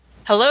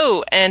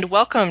Hello, and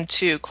welcome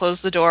to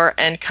Close the Door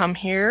and Come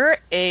Here,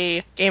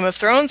 a Game of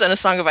Thrones and a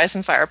Song of Ice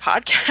and Fire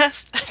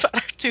podcast about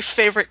our two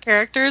favorite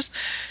characters,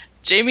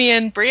 Jaime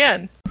and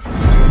Brienne. There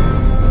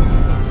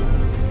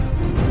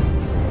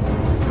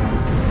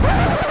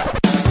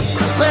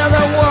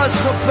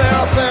was a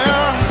bear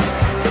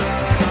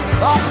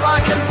there, all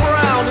black and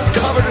brown and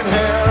covered in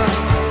hair.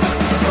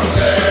 From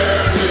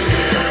there to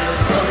here,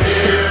 from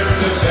here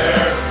to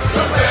there,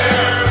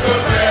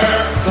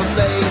 the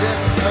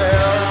maiden fair.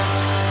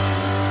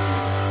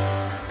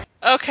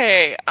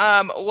 Okay,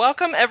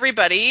 welcome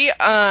everybody.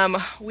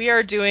 We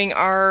are doing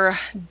our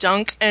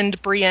Dunk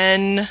and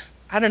Brienne,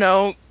 I don't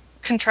know,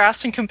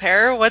 contrast and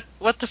compare. What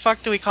the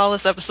fuck do we call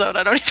this episode?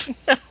 I don't even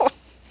know.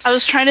 I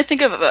was trying to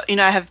think of, I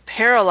have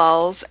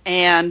parallels,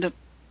 and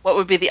what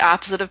would be the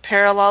opposite of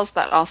parallels?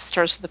 That also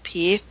starts with a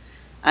P.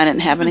 I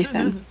didn't have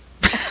anything.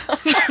 It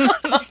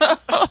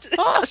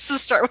has to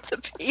start with a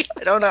P.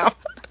 I don't know.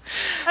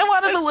 I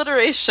wanted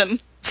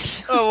alliteration.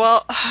 Oh,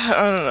 well, I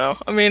don't know.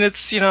 I mean,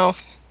 it's,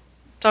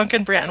 Dunk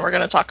and Brienne. We're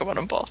going to talk about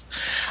them both.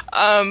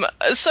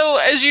 So,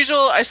 as usual,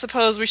 I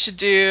suppose we should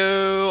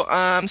do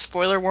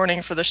spoiler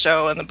warning for the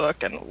show and the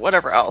book and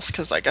whatever else,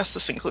 because I guess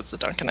this includes the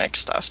Dunk and Egg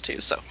stuff,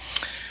 too, so...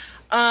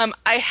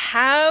 I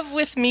have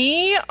with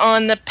me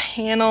on the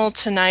panel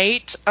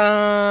tonight,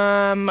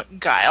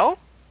 Guile.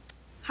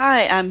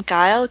 Hi, I'm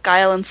Guile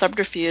and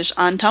Subterfuge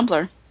on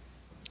Tumblr.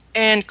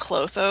 And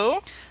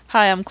Clotho.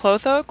 Hi, I'm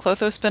Clotho,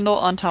 Clotho Spindle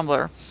on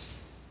Tumblr.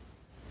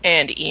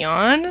 And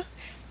Eon.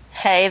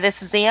 Hey,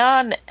 this is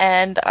Eon,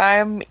 and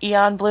I'm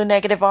Eon Blue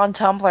Negative on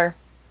Tumblr.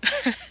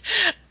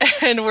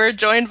 And we're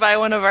joined by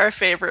one of our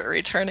favorite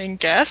returning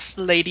guests,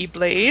 Lady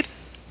Blade.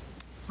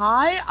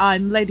 Hi,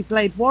 I'm Lady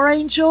Blade War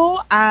Angel,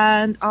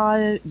 and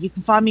you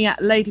can find me at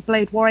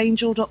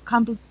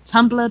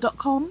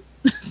ladybladewarangel.tumblr.com.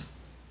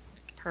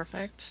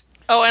 Perfect.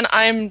 Oh, and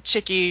I'm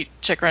Chicky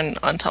Chikrin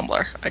on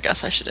Tumblr. I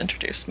guess I should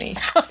introduce me.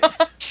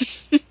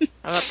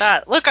 How about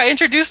that? Look, I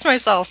introduced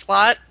myself,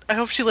 Lot. I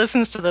hope she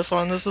listens to this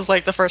one. This is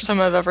like the first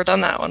time I've ever done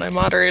that when I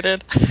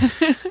moderated.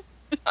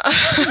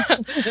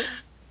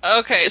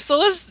 Okay, so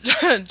let's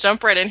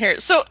jump right in here.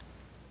 So,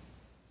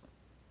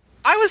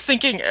 I was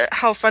thinking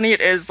how funny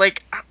it is,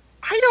 like,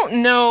 I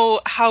don't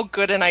know how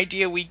good an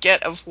idea we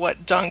get of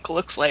what Dunk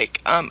looks like.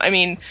 I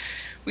mean,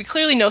 we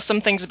clearly know some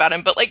things about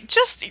him, but, like,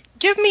 just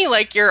give me,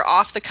 like, your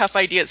off-the-cuff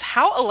ideas.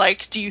 How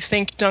alike do you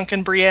think Dunk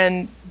and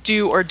Brienne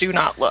do or do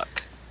not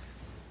look?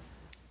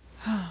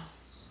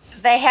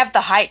 They have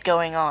the height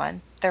going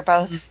on. They're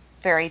both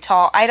very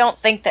tall. I don't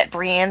think that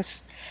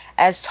Brienne's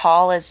as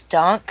tall as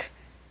Dunk.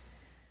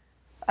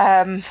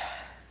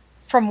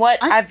 From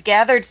what I've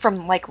gathered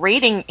from, like,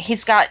 reading,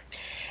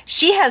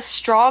 she has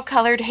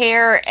straw-colored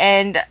hair,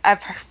 and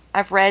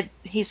I've read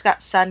he's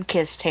got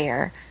sun-kissed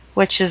hair,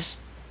 which is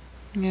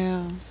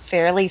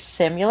fairly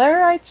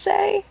similar, I'd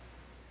say.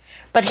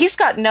 But he's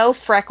got no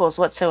freckles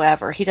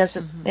whatsoever. He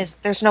doesn't.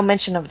 There's no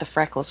mention of the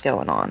freckles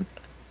going on.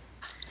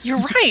 You're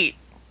right.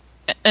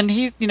 And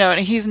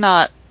he's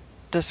not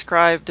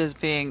described as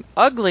being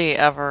ugly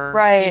ever,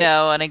 right?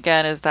 And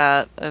again, is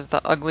the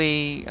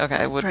ugly?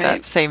 Okay, would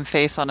that same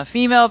face on a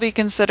female be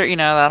considered?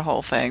 That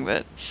whole thing,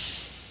 but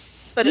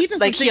he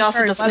doesn't he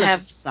also doesn't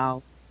have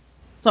himself.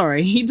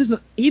 Sorry, he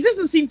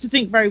doesn't seem to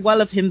think very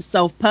well of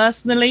himself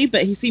personally,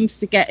 but he seems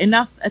to get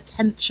enough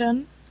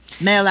attention,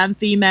 male and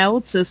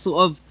female, to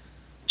sort of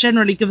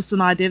generally give us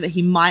an idea that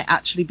he might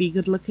actually be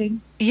good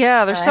looking.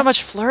 Yeah, there's so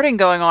much flirting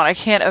going on. I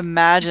can't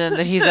imagine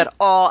that he's at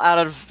all out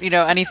of,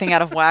 anything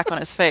out of whack on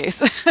his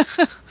face.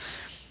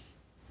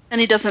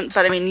 And he doesn't,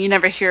 but I mean, you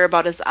never hear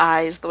about his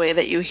eyes the way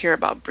that you hear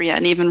about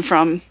Brienne, even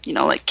from,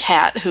 like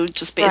Kat, who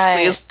just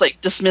basically is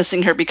like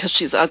dismissing her because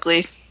she's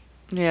ugly.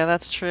 Yeah,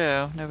 that's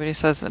true. Nobody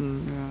says,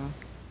 and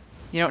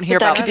you don't hear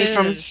about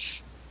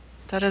that.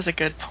 That is a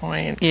good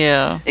point.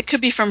 Yeah. It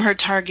could be from her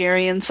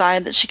Targaryen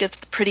side that she gets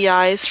the pretty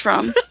eyes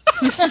from.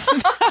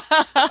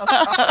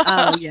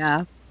 Oh,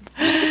 yeah.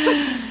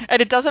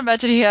 And it doesn't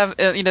mention he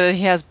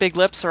has big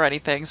lips or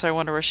anything, so I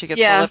wonder where she gets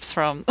the lips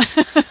from.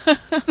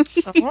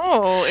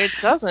 Oh, it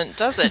doesn't,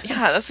 does it?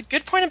 Yeah, that's a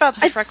good point about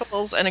the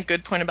freckles and a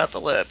good point about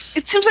the lips.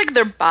 It seems like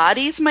their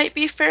bodies might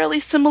be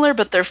fairly similar,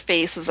 but their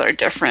faces are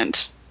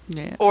different.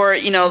 Yeah. Or,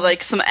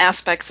 like some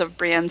aspects of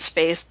Brienne's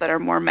face that are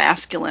more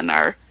masculine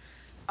are,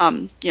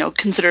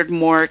 considered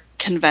more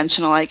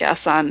conventional, I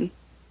guess, on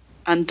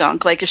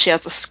Dunk. Like if she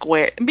has a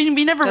square, I mean,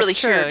 we never really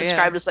hear her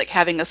described as like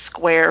having a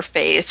square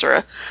face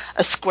or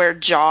a square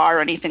jaw or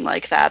anything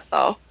like that,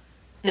 though.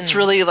 It's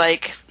really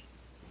like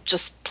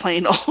just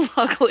plain old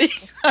ugly.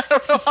 I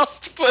don't know how else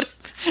to put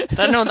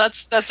it. No,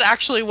 that's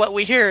actually what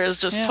we hear is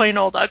just plain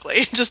old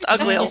ugly, just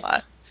ugly a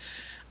lot.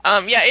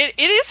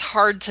 It is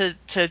hard to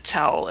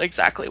tell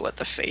exactly what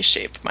the face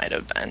shape might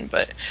have been,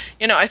 but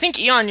I think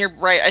Eon, you're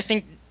right. I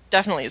think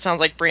definitely it sounds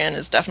like Brienne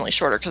is definitely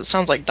shorter because it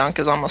sounds like Dunk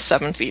is almost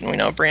 7 feet, and we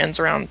know Brienne's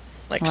around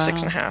like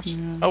 6.5.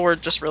 Yeah. Oh, we're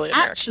just really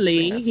American.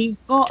 Actually, he's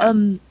got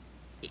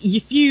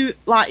if you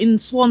like in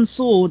Swan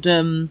Sword,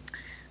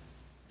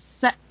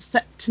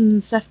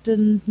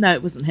 Sefton. No,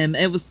 it wasn't him.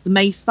 It was the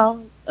Maester.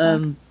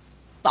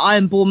 the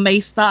Ironborn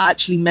Maester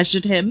actually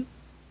measured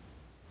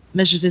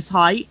his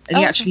height, and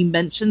he actually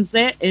mentions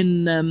it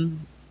in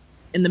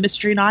the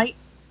Mystery Knight,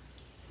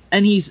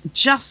 and he's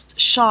just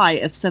shy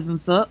of 7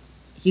 foot.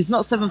 He's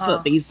not 7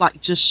 foot, but he's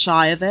like just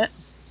shy of it,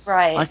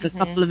 right? Like a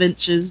couple of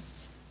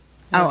inches.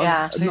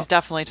 So he's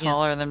definitely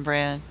taller than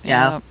Bran.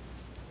 Yeah.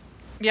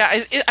 Yeah,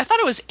 I thought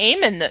it was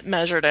Aemon that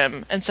measured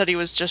him and said he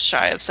was just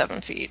shy of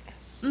 7 feet.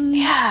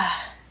 Yeah.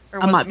 Or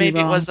was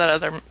maybe it was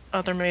that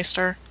other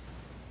Maester?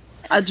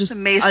 The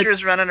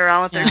Maesters running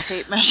around with their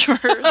tape measures.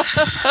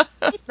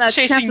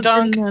 Chasing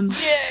Dunk. Can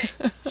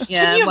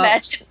you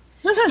imagine?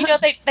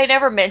 They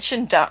never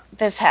mentioned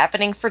this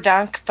happening for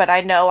Dunk, but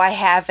I know I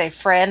have a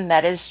friend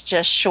that is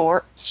just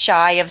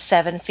shy of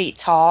 7 feet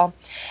tall,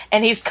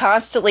 and he's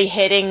constantly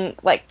hitting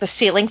like the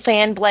ceiling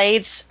fan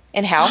blades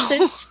in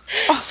houses.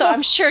 So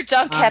I'm sure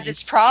Dunk had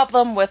this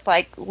problem with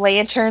like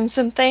lanterns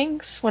and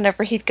things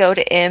whenever he'd go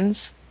to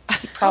inns.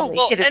 He'd probably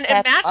hit his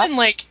head imagine off.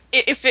 like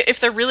if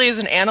there really is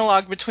an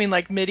analog between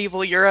like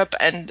medieval Europe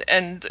and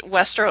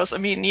Westeros. I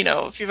mean,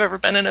 if you've ever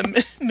been in a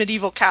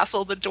medieval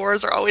castle, the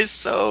doors are always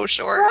so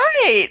short.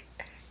 Right.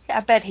 I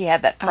bet he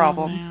had that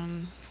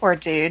problem. Poor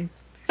dude.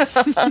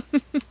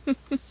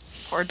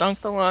 Poor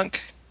Dunk the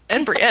Lunk.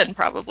 And Brienne,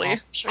 probably.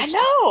 I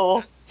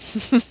know.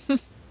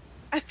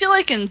 I feel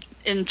like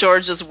in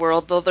George's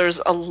world, though, there's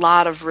a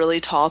lot of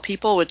really tall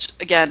people, which,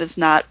 again, is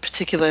not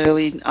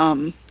particularly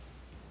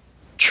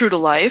true to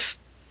life.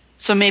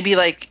 So maybe,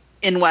 like,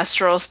 in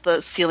Westeros,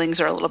 the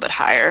ceilings are a little bit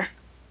higher.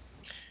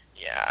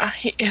 Yeah.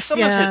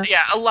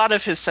 A lot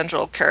of his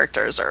central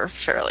characters are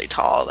fairly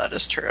tall, that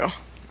is true.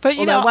 But,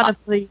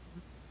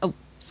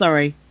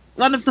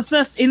 one of the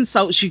first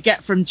insults you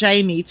get from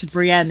Jaime to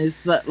Brienne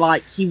is that,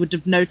 like, he would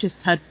have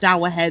noticed her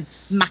dour head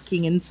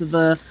smacking into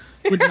the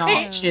wooden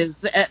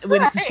arches at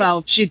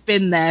Winterfell if she'd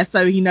been there,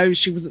 so he knows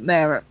she wasn't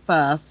there at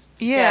first.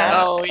 Yeah.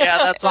 Oh, yeah,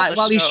 that's like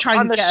while he's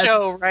trying to get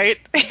show, right?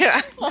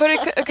 Yeah. But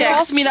it could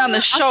also mean on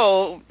the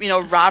show,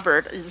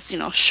 Robert is,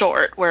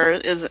 short,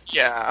 whereas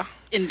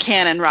in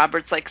canon,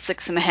 Robert's like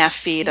 6.5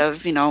 feet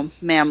of,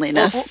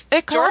 manliness.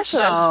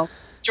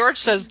 George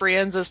says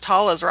Brienne's as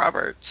tall as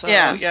Robert. So,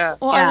 yeah.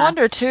 Well, I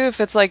wonder, too,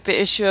 if it's like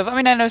the issue of,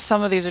 I know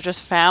some of these are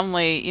just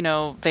family,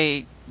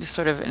 they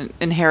sort of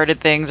inherited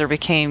things or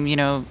became,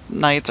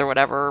 knights or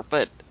whatever,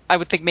 but I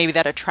would think maybe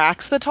that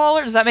attracts the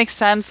taller. Does that make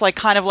sense? Like,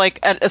 kind of like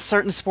a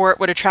certain sport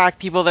would attract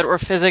people that were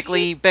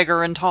physically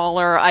bigger and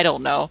taller. I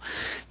don't know.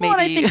 Maybe. Well,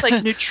 and I think,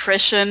 like,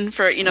 nutrition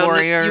for,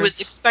 warriors. You would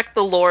expect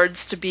the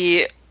lords to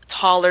be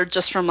taller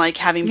just from, like,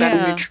 having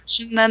better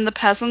nutrition than the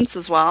peasants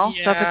as well.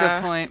 Yeah. That's a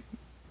good point.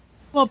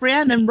 Well,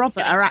 Brienne and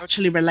Robert are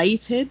actually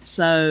related,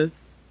 so...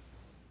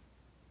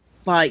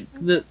 Like,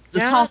 the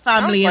Tarth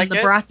family and the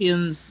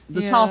Baratheons...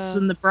 The Tarths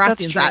and the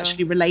Baratheons are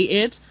actually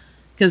related...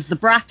 Because the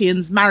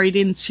Baratheons married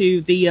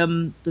into the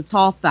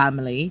Tarth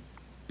family,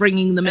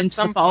 bringing them into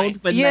the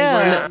fold when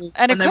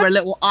they were a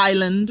little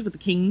island with the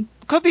king.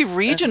 Could be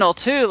regional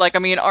too. Like,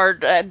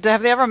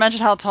 have they ever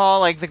mentioned how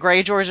tall, like the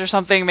Greyjoys or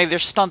something? Maybe they're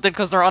stunted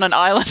because they're on an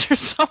island or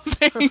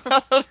something.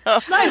 I don't know.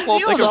 No,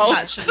 Theon's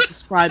actually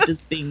described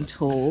as being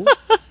tall.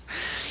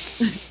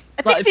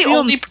 I think the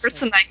only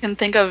person I can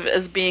think of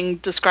as being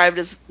described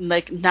as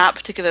like not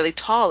particularly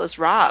tall is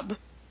Robb.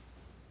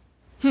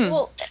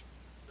 Well,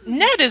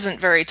 Ned isn't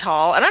very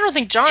tall, and I don't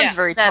think Jon's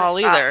very tall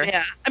either.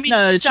 Yeah,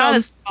 no, Jon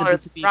is taller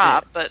than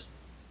Robb, but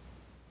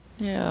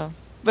yeah,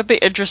 that'd be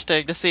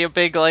interesting to see a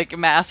big, like,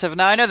 massive.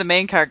 Now I know the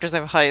main characters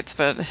have heights,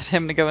 but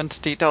him to go into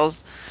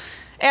details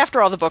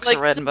after all the books are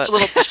written, but a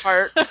little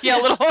chart, a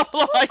little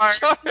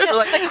chart.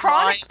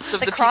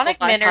 The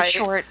chronic men are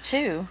short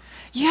too.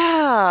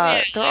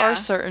 Yeah, there are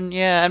certain,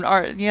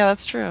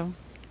 that's true.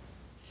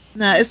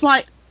 No, it's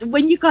like,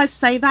 when you guys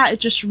say that,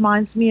 it just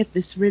reminds me of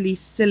this really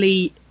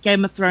silly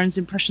Game of Thrones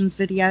impressions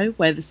video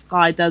where this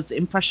guy does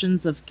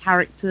impressions of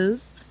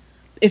characters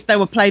if they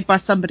were played by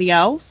somebody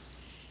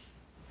else.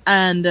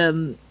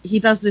 And he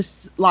does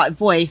this, like,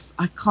 voice.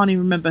 I can't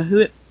even remember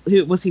who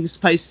it was he was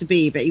supposed to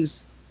be, but he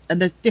was a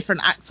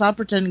different actor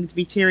pretending to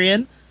be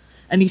Tyrion.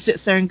 And he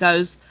sits there and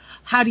goes,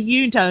 "How do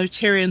you know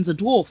Tyrion's a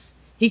dwarf?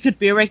 He could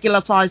be a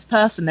regular sized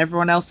person.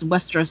 Everyone else in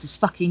Westeros is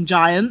fucking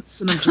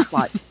giants." And I'm just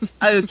like,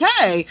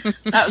 okay,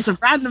 that was a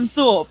random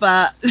thought,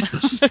 but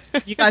just,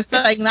 you guys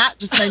saying that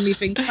just made me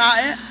think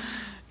about it.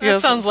 That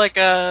sounds like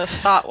a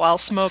thought while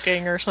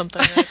smoking or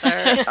something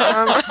right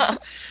there.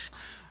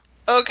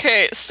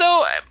 Okay,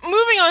 so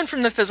moving on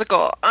from the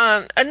physical,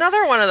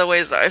 another one of the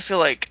ways that I feel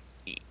like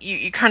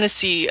you kind of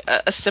see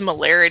a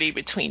similarity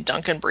between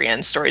Dunk and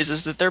Brienne's stories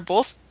is that they're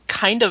both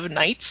kind of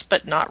knights,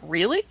 but not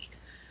really.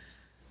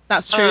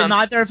 That's true.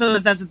 Neither of them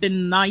have ever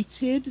been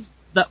knighted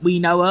that we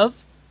know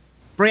of.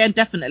 Brienne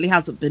definitely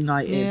hasn't been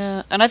knighted.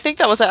 Yeah, and I think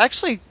that was, I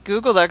actually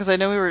Googled that because I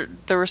know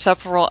there were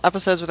several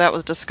episodes where that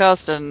was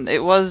discussed, and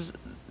it was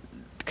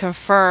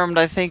confirmed.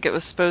 I think it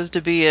was supposed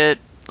to be at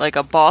like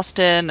a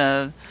Boston,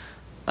 a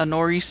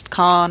Northeast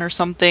Con or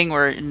something,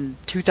 where in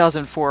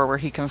 2004 where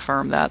he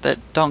confirmed that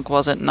Dunk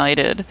wasn't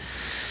knighted.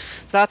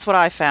 So that's what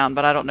I found,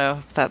 but I don't know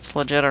if that's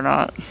legit or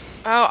not.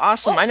 Oh,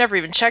 awesome! I never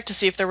even checked to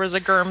see if there was a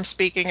Gurm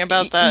speaking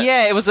about that.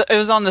 Yeah, it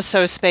was on the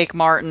So Spake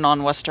Martin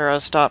on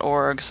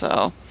Westeros.org.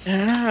 So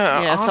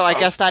yeah, awesome. So I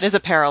guess that is a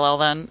parallel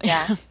then.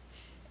 Yeah,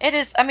 it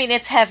is. I mean,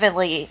 it's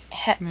heavily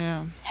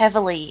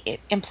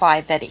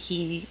implied that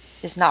he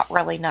is not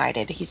really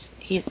knighted.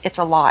 It's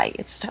a lie.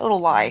 It's a total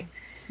lie.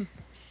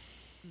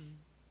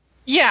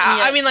 Yeah,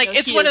 I mean, like, you know,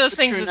 it's one of those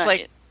things true that's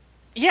knight. like,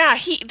 yeah,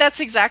 that's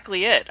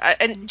exactly it.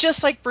 And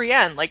just like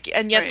Brienne, like,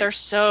 and yet they're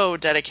so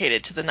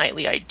dedicated to the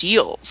knightly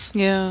ideals.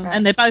 Yeah.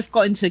 And they both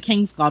got into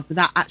Kingsguard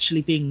without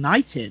actually being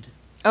knighted.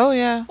 Oh,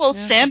 yeah. Well,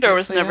 yeah, Sandor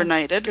was never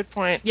knighted. Good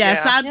point.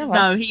 Yeah, Sandor,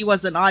 no, he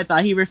wasn't either.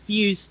 He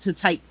refused to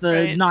take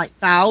the knight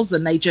vows,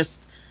 and they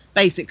just,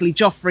 basically,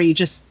 Joffrey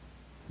just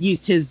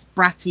used his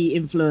bratty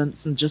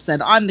influence and just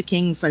said, I'm the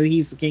king, so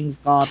he's the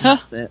Kingsguard, and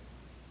that's it.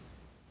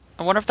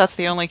 I wonder if that's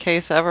the only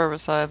case ever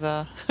besides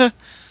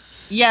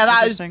Yeah,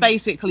 that is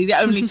basically the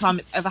only time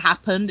it's ever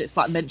happened. It's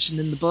like mentioned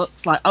in the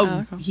books. Like,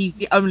 okay. He's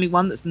the only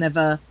one that's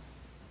never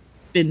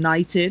been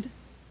knighted.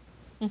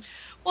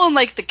 Well, and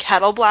like the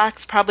Kettle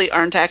Blacks probably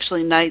aren't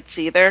actually knights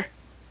either.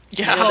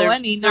 Yeah,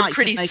 they're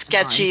pretty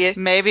sketchy.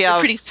 Maybe they're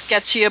pretty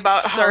sketchy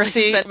about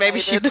Cersei. Maybe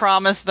she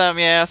promised them.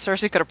 Yeah,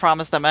 Cersei could have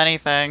promised them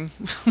anything.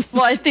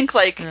 Well, I think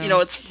like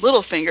it's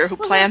Littlefinger who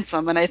plants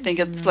them, and I think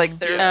it's like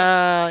their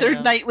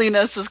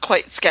knightliness is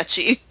quite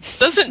sketchy.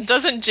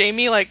 Doesn't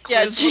Jaime like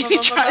quiz Jaime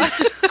tries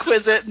to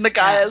quiz it, and the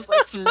guy has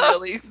like some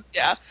really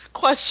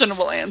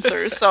questionable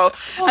answers. So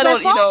I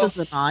don't their father's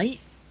a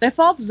knight. Their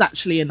father's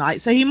actually a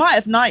knight, so he might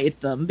have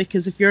knighted them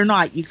because if you're a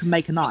knight, you can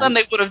make a knight. Well, then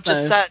they would have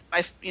just said,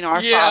 our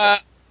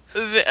father.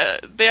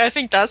 I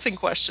think that's in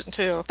question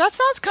too. That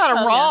sounds kind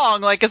of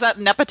wrong. Like, is that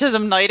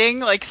nepotism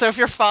knighting? Like, so if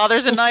your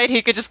father's a knight,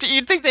 he could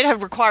you'd think they'd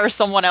require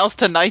someone else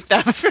to knight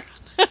them.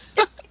 It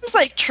seems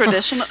like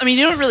traditional. I mean,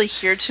 you don't really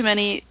hear too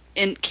many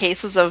in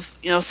cases of,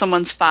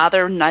 someone's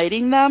father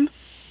knighting them.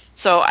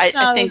 So I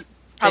think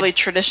probably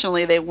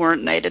traditionally they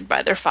weren't knighted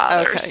by their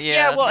fathers. Okay,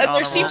 well, and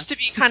there seems to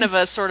be kind of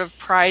a sort of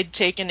pride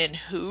taken in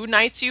who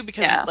knights you,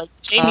 because like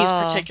Jaime's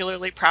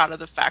particularly proud of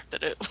the fact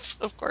that it was,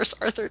 of course,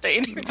 Arthur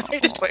Dayne who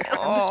knighted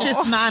her.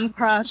 His man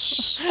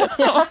crush.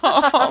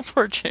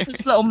 Poor Jaime.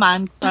 His little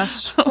man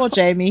crush. Poor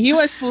Jaime. He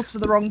always falls for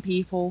the wrong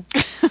people.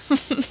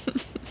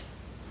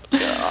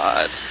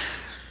 God.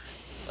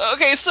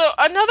 Okay, so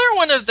another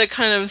one of the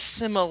kind of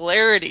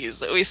similarities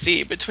that we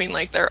see between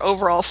like their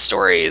overall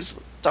stories,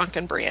 Dunk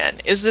and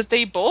Brienne, is that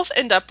they both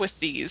end up with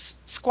these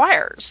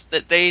squires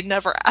that they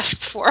never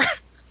asked for.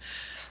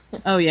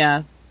 Oh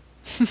yeah.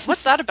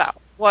 What's that about?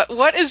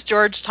 What is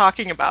George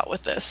talking about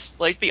with this?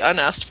 Like the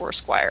unasked for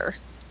squire?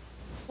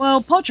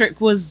 Well, Podrick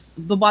was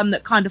the one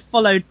that kind of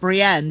followed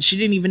Brienne. She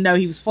didn't even know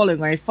he was following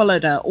her. He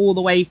followed her all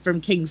the way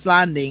from King's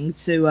Landing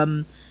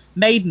to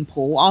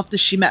Maidenpool. After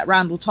she met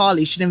Randall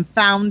Tarley, she then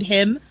found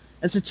him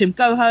and said to him,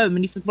 go home.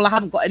 And he said, well, I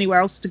haven't got anywhere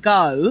else to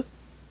go.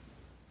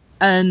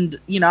 And,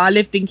 I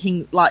lived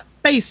in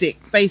basic.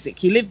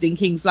 He lived in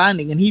King's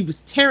Landing, and he was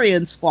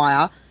Tyrion's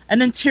squire.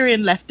 And then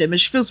Tyrion left him, and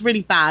she feels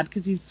really bad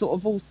because he's sort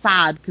of all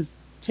sad because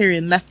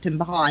Tyrion left him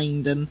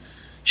behind, and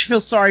she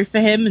feels sorry for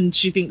him, and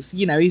she thinks,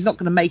 he's not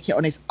going to make it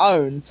on his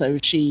own. So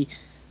she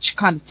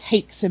kind of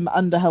takes him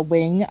under her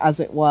wing, as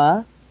it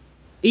were,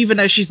 even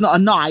though she's not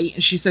a knight.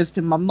 And she says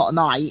to him, I'm not a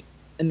knight.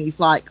 And he's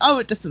like, oh,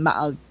 it doesn't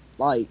matter.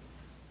 Like,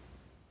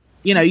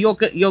 you're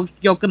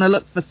gonna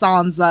look for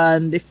Sansa,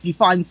 and if you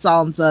find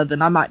Sansa,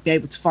 then I might be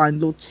able to find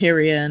Lord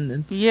Tyrion.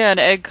 And and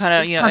Egg kind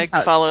of, Egg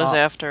follows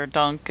after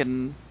Dunk,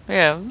 and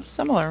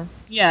similar.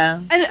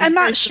 Yeah, and I'm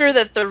not sure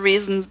that the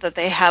reasons that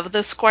they have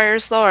the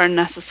squires though are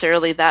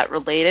necessarily that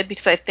related,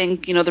 because I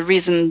think the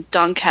reason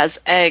Dunk has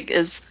Egg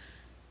is,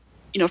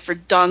 for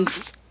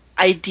Dunk's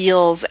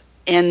ideals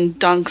and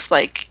Dunk's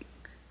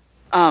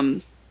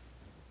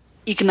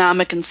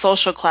economic and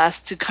social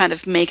class to kind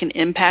of make an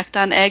impact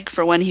on Egg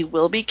for when he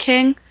will be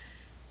king.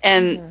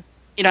 And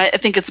I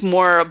think it's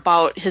more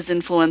about his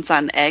influence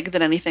on Egg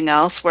than anything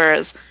else,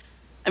 whereas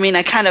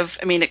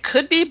it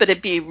could be, but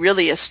it'd be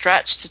really a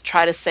stretch to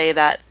try to say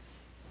that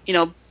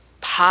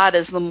Pod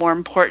is the more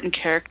important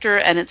character,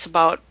 and it's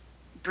about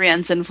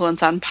Brienne's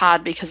influence on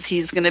Pod because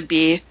he's going to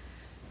be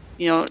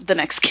the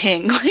next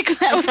king. Like,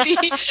 that would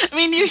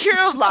be, you hear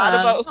a lot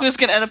about who's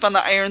going to end up on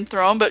the Iron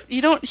Throne, but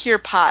you don't hear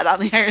Pod on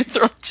the Iron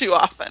Throne too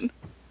often.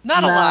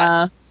 Not a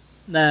lot.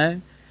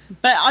 No.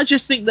 But I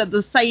just think that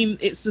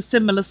it's a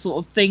similar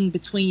sort of thing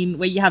between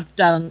where you have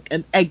Dunk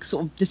and Egg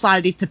sort of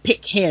decided to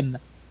pick him.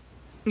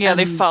 Yeah,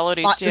 they followed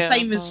each other. The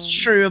same is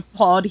true of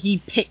Pod.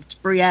 He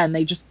picked Brienne.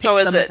 They just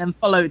picked them and then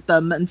followed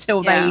them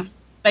until they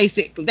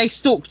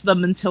stalked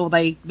them until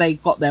they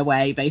got their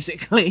way,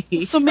 basically.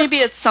 So maybe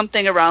it's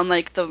something around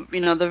like the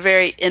the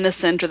very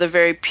innocent or the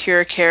very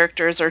pure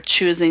characters are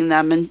choosing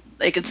them, and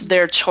like it's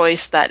their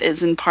choice that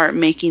is in part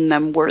making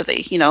them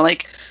worthy.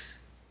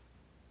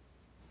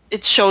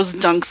 It shows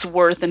Dunk's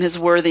worth and his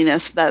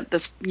worthiness that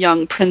this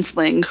young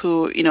princeling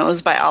who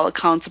is by all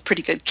accounts a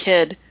pretty good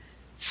kid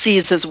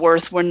sees his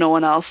worth where no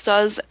one else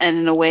does, and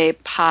in a way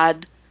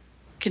Pod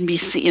can be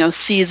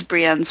sees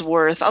Brienne's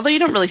worth, although you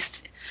don't really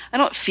I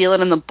don't feel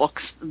it in the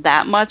books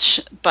that much,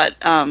 but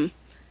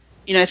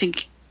you know, I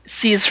think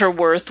sees her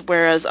worth,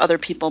 whereas other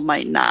people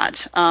might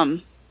not.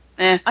 I'm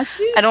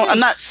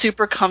not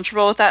super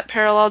comfortable with that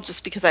parallel,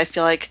 just because I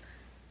feel like,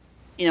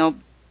 you know,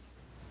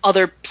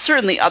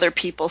 certainly other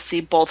people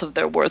see both of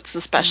their worths,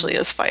 especially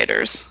as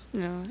fighters.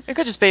 Yeah, it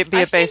could just be a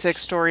basic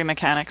story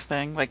mechanics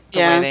thing, like the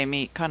way they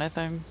meet kind of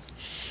thing.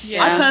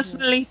 Yeah. I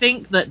personally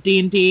think that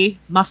D&D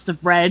must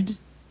have read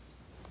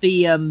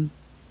the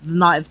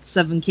Night of the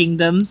Seven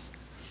Kingdoms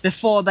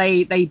before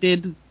they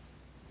did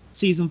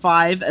season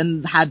 5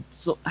 and had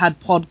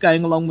Pod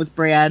going along with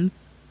Brienne,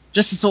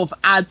 just to sort of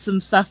add some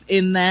stuff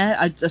in there.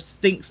 I just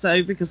think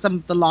so, because some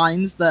of the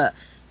lines that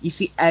you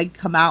see Egg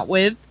come out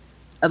with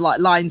are like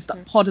lines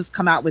that Pod has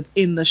come out with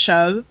in the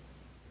show.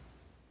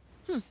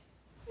 I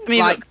mean,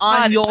 like,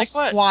 I'm your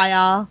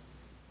squire.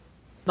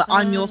 The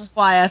I'm your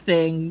squire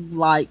thing,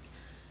 like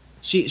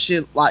she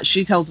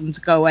tells him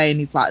to go away, and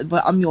he's like,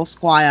 but I'm your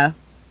squire.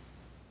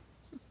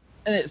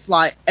 And it's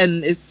like,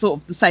 and it's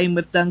sort of the same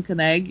with Dunk and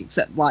Egg,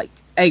 except like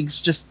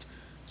Egg's just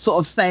sort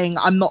of saying,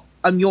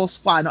 I'm your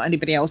squire, not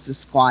anybody else's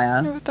squire.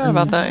 I never thought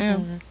about that, yeah.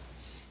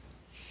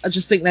 I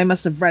just think they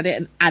must have read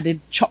it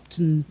and chopped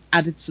and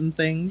added some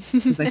things.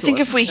 I think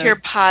if we hear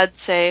Pod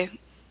say,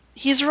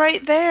 he's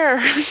right there.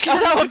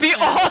 That would be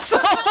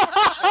awesome.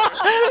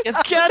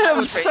 Get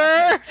him,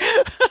 sir.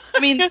 I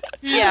mean,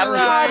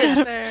 Pod is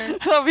there.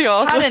 That'd be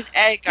awesome. Pod and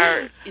Egg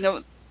are, you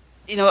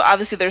know,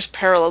 obviously there's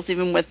parallels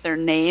even with their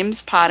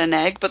names, Pod and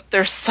Egg, but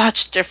they're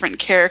such different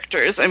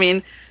characters. I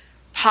mean,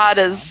 Pod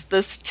is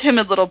this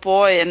timid little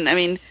boy, and I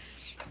mean,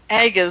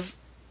 Egg is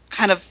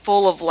kind of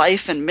full of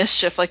life and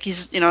mischief. Like,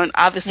 he's, you know,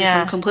 obviously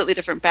from completely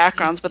different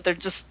backgrounds, but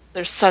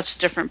they're such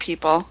different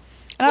people.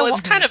 Well,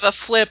 it's kind of a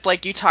flip,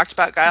 like you talked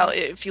about, Guile.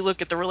 If you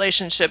look at the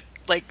relationship,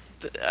 like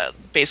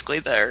basically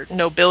their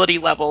nobility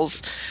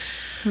levels.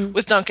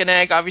 With Dunk and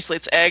Egg, obviously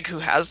it's Egg who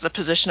has the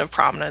position of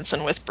prominence,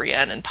 and with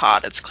Brienne and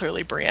Pod, it's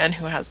clearly Brienne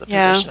who has the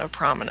position of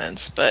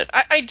prominence. But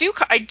I do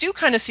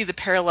kind of see the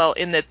parallel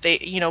in that they,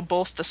 you know,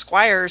 both the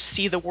squires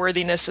see the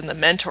worthiness in the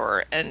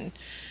mentor. And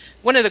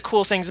one of the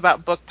cool things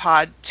about Book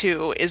Pod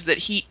too is that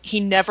he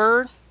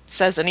never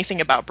says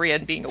anything about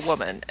Brienne being a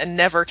woman, and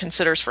never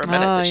considers for a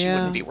minute that she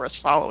wouldn't be worth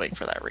following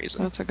for that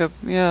reason. That's a good,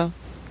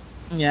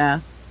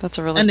 that's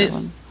a really good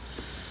one.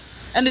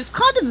 And it's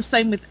kind of the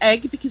same with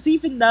Egg, because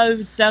even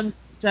though Dunk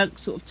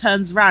sort of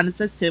turns around and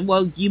says to him,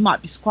 well, you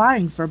might be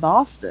squiring for a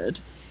bastard.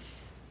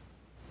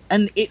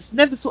 And it's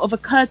never sort of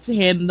occurred to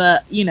him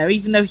that, you know,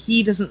 even though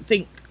he doesn't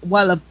think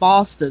well of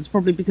bastards,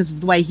 probably because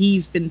of the way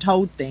he's been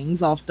told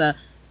things after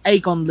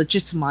Aegon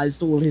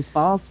legitimised all his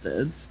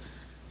bastards,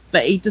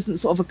 but it doesn't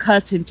sort of occur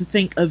to him to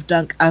think of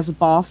Dunk as a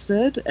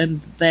bastard,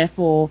 and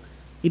therefore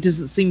he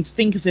doesn't seem to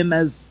think of him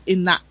as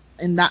in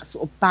that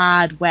sort of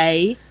bad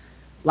way,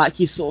 like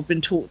he's sort of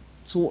been taught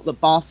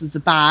that bastards are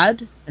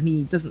bad, and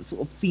he doesn't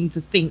sort of seem to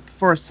think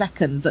for a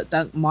second that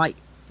Dunk might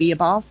be a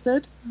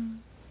bastard.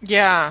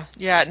 Yeah,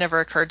 it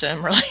never occurred to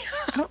him, really.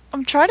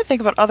 I'm trying to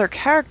think about other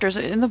characters.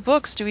 In the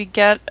books, do we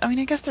get, I mean,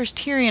 I guess there's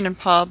Tyrion and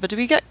Pod, but do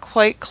we get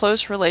quite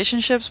close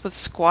relationships with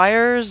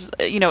squires,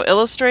 you know,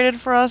 illustrated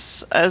for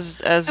us as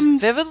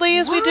vividly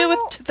as we do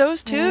with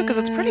those two? Because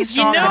it's pretty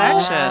strong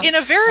connection. In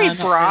a very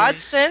broad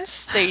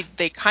sense,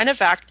 they kind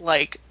of act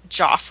like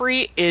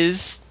Joffrey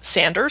is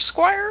Sandor's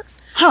squire.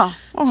 Huh.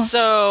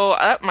 So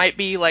that might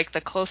be like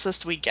the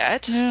closest we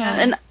get. Yeah.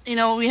 And, you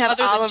know, we have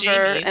Oliver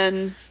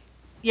and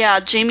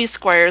Jaime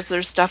Squires.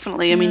 There's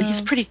definitely, I mean, he's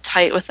pretty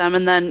tight with them.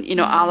 And then, you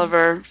know,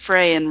 Oliver,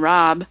 Frey, and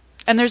Robb.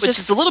 And there's which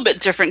is a little bit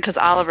different because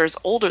Oliver's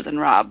older than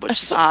Robb,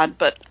 which is odd.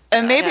 But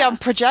and maybe I'm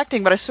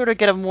projecting, but I sort of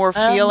get a more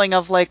feeling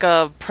of like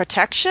a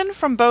protection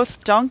from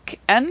both Dunk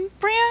and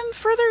Brienne,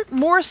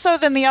 more so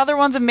than the other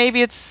ones. And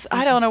maybe it's,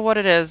 I don't know what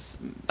it is.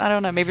 I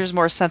don't know. Maybe there's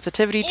more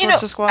sensitivity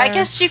towards the squire. I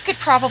guess you could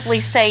probably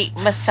say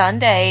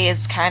Missandei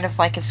is kind of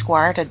like a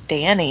squire to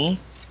Dany.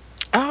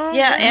 Oh,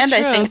 yeah, and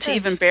I think to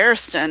even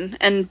Barristan.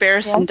 And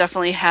Barristan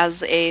definitely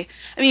has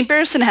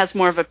Barristan has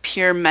more of a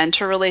peer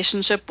mentor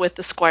relationship with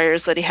the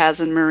squires that he has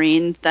in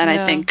Meereen than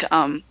I think,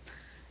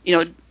 you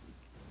know,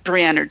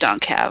 Brienne or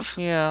Dunk have.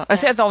 Yeah. I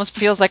say it almost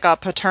feels like a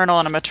paternal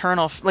and a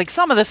maternal, like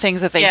some of the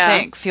things that they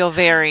think feel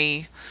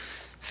very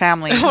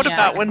family. What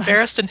about when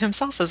Barristan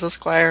himself is a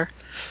squire?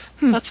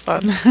 That's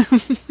fun.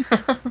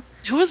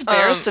 Who was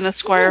Barristan a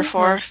squire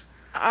for?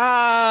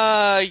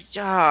 I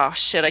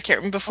can't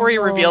remember. Before he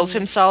reveals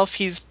himself,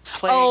 he's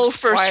playing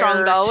for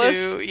Strong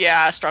Bellis?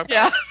 Yeah, Strong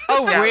Bellis.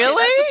 Oh,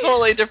 really? That's a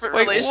totally different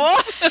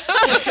relationship.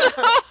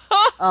 What?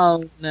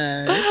 Oh,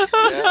 no.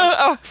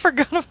 Oh, I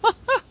forgot about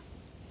that.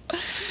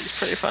 It's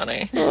pretty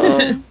funny.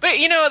 But,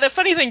 you know, the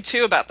funny thing,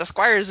 too, about the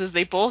squires is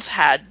they both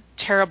had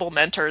terrible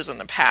mentors in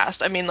the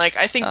past. I mean, like,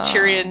 I think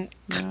Tyrion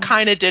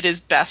kind of did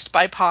his best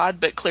by Pod,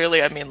 but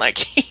clearly, I mean,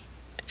 like,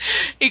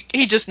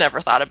 he just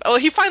never thought of. Oh,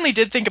 he finally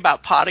did think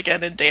about Pod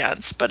again in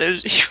Dance, but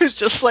he was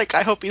just like,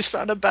 I hope he's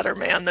found a better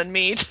man than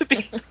me to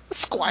be a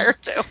squire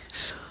to.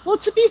 Well,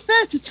 to be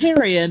fair to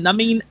Tyrion, I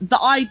mean,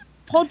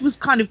 Pod was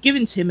kind of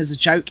given to him as a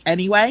joke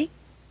anyway.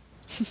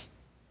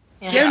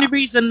 The only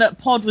reason that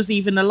Pod was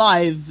even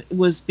alive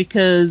was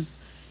because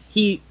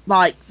he,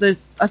 like,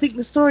 I think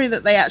the story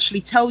that they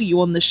actually tell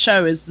you on the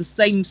show is the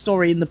same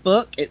story in the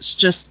book. It's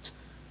just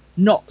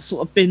not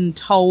sort of been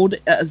told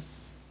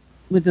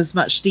with as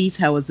much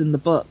detail as in the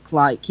book.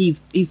 Like,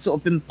 he's sort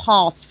of been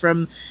passed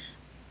from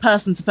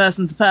person to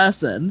person to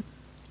person.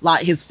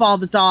 Like, his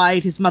father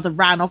died, his mother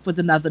ran off with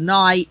another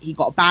knight, he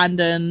got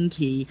abandoned,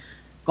 he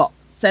got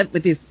sent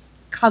with his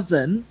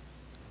cousin,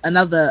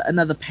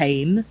 another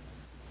Pain,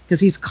 because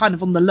he's kind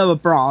of on the lower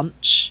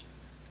branch,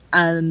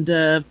 and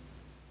that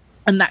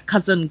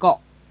cousin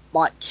got,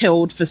 like,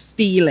 killed for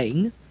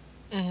stealing,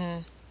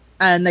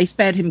 and they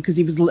spared him because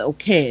he was a little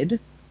kid.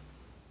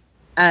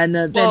 And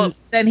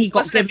then he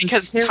got given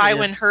because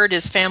Tywin heard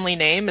his family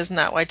name. Isn't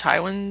that why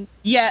Tywin?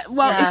 Yeah,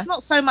 it's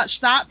not so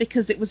much that,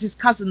 because it was his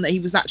cousin that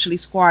he was actually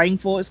squiring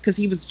for. It's because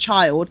he was a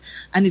child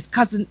and his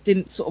cousin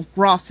didn't sort of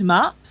grass him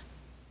up.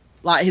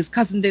 Like, his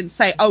cousin didn't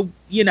say, oh,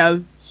 you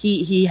know,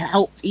 he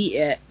helped eat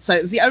it. So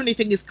it was the only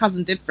thing his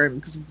cousin did for him,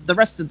 because the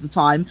rest of the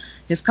time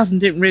his cousin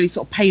didn't really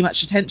sort of pay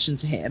much attention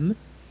to him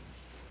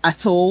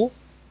at all.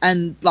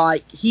 And,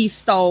 like, he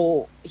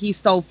stole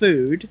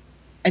food.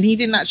 And he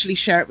didn't actually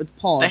share it with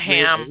Pod. The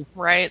ham, really.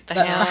 right? The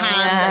ham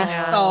that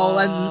he stole,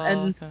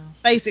 and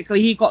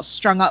basically he got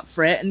strung up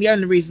for it. And the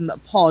only reason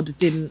that Pod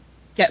didn't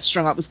get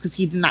strung up was because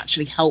he didn't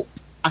actually help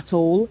at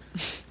all.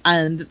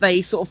 And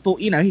they sort of thought,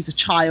 you know, he's a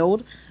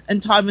child.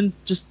 And Tywin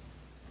just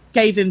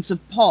gave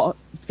Pod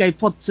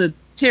to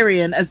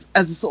Tyrion as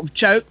a sort of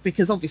joke,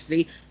 because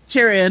obviously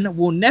Tyrion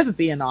will never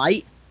be a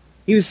knight.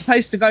 He was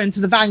supposed to go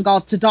into the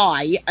Vanguard to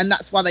die, and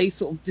that's why they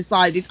sort of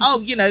decided, oh,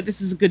 you know,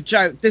 this is a good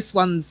joke. This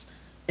one's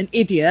an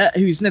idiot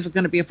who's never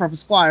going to be a proper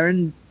squire,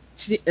 and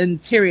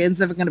Tyrion's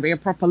never going to be a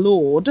proper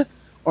lord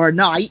or a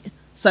knight.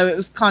 So it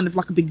was kind of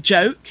like a big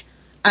joke.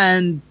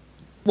 And,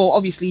 well,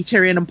 obviously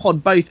Tyrion and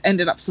Pod both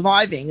ended up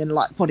surviving, and,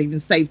 like, Pod even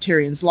saved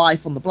Tyrion's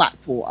life on the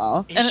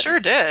Blackwater. He sure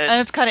did.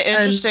 And it's kind of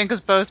interesting because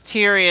both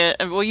Tyrion,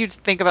 well, you'd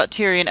think about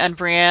Tyrion and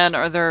Brienne,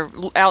 are they're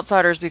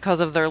outsiders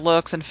because of their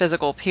looks and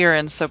physical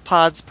appearance. So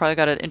Pod's probably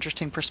got an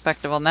interesting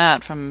perspective on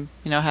that from,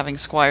 you know, having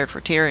squired for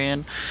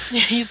Tyrion.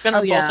 Yeah, he's been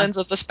on both ends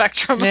of the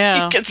spectrum.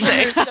 Yeah. You could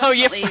say.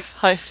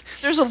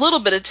 There's a little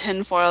bit of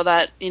tinfoil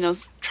that, you know,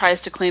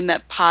 tries to claim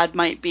that Pod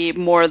might be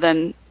more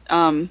than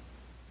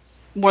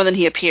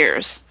he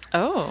appears.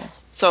 Oh.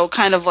 So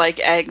kind of like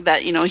Egg,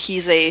 that, you know,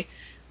 he's a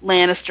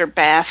Lannister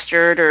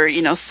bastard, or,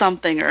 you know,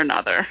 something or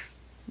another.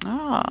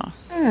 Ah.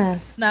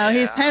 No,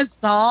 his hair's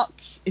dark.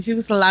 If he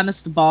was a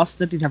Lannister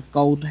bastard, he'd have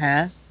gold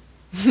hair.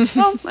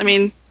 Well, I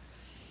mean,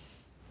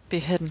 be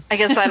hidden. I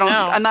guess I don't.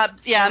 No. I'm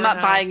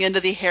not buying into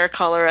the hair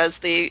color as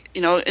the,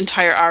 you know,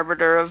 entire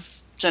arbiter of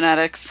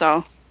genetics.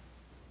 So.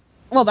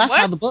 Well, that's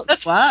how the book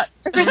works.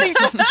 Everything.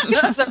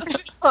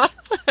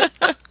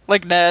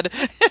 Like Ned.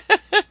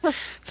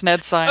 It's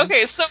Ned's science.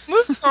 Okay, so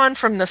moving on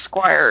from the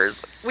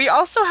squires, we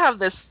also have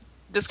this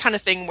kind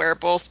of thing where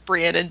both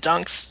Brienne and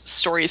Dunk's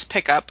stories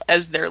pick up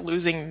as they're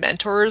losing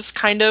mentors,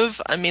 kind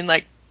of. I mean,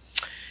 like,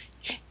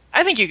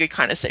 I think you could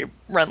kind of say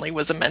Renly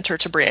was a mentor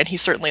to Brienne. He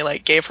certainly,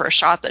 like, gave her a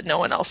shot that no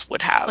one else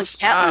would have. Like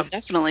Catelyn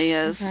definitely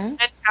is. And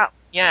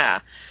yeah.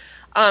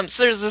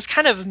 So there's this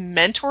kind of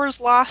mentors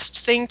lost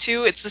thing,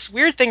 too. It's this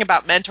weird thing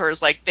about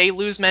mentors. Like, they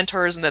lose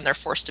mentors and then they're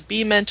forced to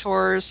be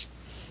mentors.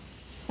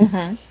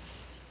 I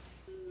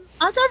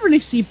don't really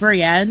see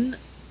Brienne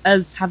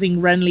as having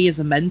Renly as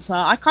a mentor.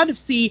 I kind of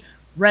see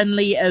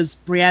Renly as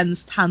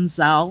Brienne's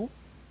Tanzal,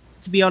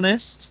 to be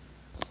honest.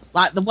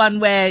 Like, the one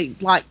where,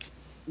 like,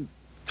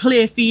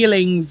 clear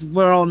feelings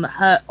were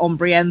on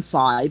Brienne's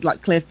side,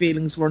 like, clear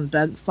feelings were on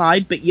Dunk's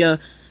side, but you're,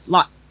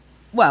 like,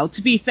 well,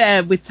 to be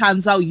fair, with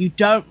Tanzal, you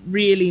don't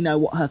really know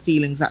what her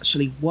feelings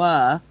actually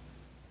were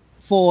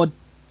for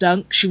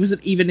Dunk. She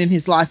wasn't even in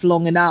his life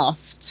long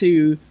enough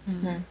to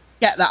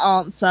get that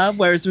answer,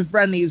 whereas with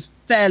Renly, it's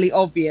fairly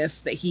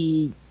obvious that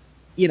he,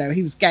 you know,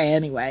 he was gay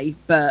anyway,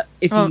 but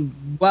if he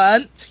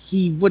weren't,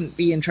 he wouldn't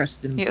be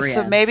interested in Brienne.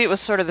 So maybe it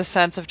was sort of the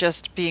sense of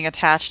just being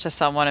attached to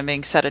someone and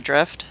being set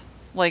adrift.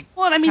 Like,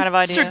 well, I mean, kind of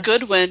idea. Sir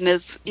Goodwin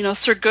is, you know,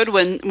 Sir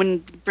Goodwin, when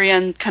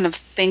Brienne kind of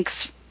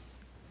thinks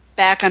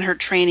back on her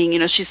training, you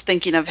know, she's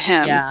thinking of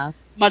him. Yeah.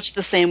 Much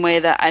the same way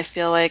that I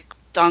feel like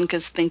Dunk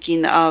is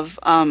thinking of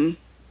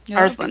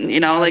Arslan, you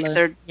know, like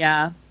they're...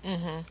 Yeah.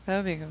 That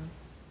would be good.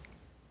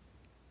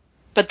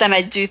 But then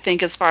I do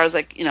think, as far as,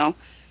 like, you know,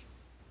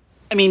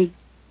 I mean,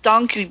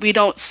 Dunk, we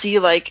don't see,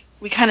 like,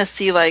 we kind of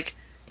see, like,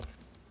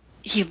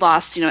 he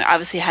lost, you know,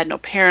 obviously had no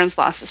parents,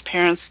 lost his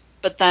parents,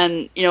 but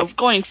then, you know,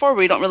 going forward,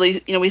 we don't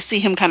really, you know, we see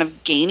him kind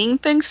of gaining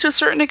things to a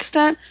certain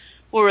extent,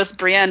 where with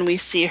Brienne, we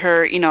see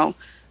her, you know,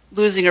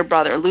 losing her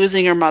brother,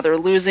 losing her mother,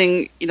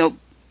 losing, you know,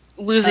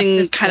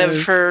 losing kind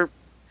of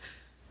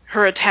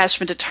her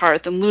attachment to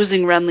Tarth, and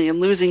losing Renly, and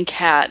losing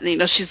Cat, and, you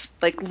know, she's,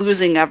 like,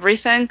 losing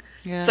everything.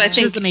 Yeah. So I think,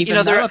 she doesn't even you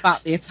know, know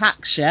about the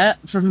attacks yet.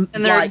 And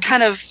they're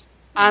kind of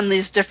on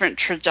these different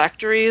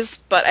trajectories,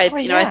 but I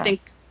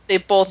think they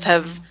both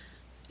have,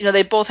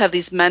 they both have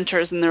these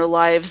mentors in their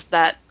lives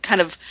that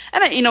kind of,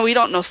 and we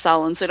don't know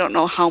Selwyn, so I don't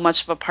know how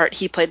much of a part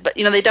he played, but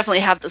they definitely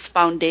have this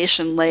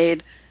foundation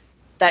laid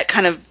that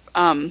kind of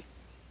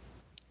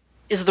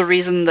is the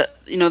reason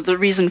that the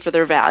reason for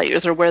their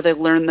values, or where they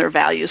learn their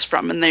values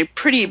from, and they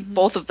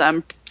both of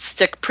them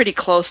stick pretty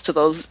close to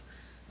those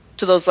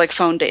like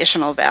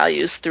foundational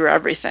values through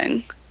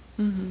everything.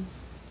 Mm-hmm.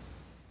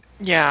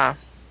 Yeah.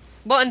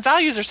 Well, and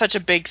values are such a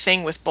big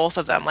thing with both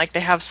of them. Like, they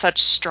have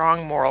such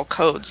strong moral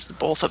codes,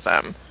 both of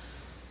them.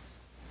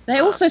 They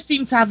also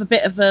seem to have a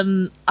bit of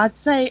I'd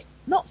say,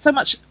 not so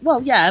much,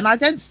 well, yeah, an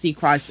identity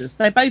crisis.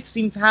 They both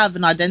seem to have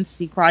an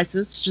identity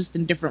crisis, just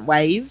in different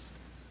ways.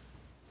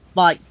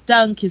 Like,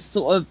 Dunk is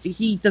sort of,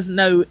 he doesn't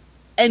know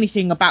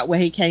anything about where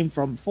he came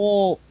from.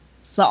 For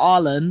Sir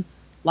Arlen,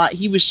 like,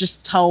 he was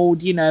just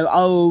told,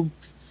 your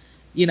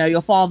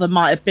father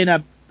might have been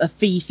a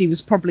thief. He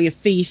was probably a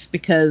thief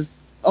because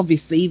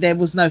obviously there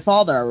was no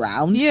father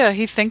around. Yeah,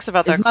 he thinks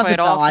about that His mother quite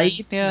often.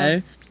 died, Yeah.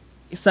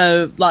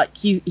 So, like,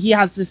 he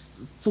has this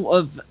sort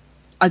of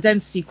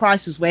identity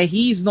crisis where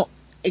he's not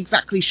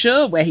exactly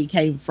sure where he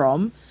came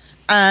from.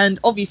 And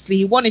obviously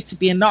he wanted to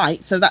be a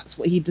knight, so that's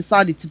what he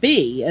decided to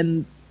be.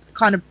 And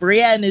kind of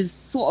Brienne is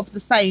sort of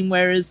the same,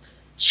 whereas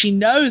she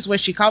knows where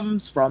she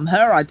comes from.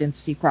 Her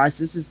identity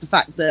crisis is the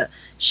fact that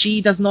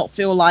she does not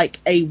feel like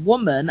a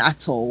woman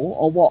at all,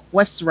 or what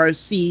Westeros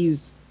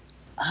sees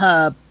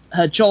her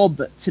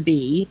job to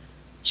be.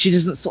 She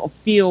doesn't sort of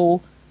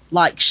feel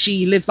like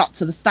she lives up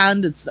to the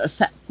standards that are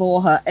set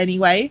for her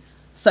anyway.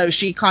 So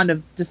she kind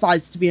of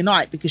decides to be a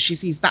knight because she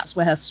sees that's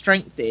where her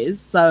strength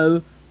is.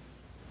 So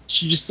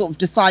she just sort of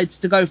decides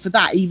to go for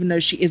that, even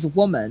though she is a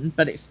woman.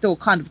 But it's still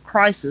kind of a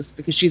crisis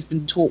because she's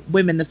been taught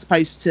women are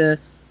supposed to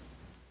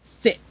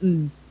sit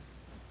and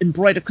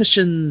embroider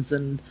cushions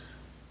and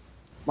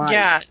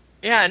like,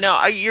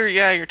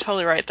 you're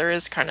totally right. There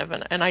is kind of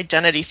an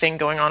identity thing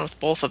going on with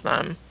both of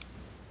them.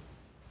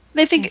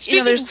 And I think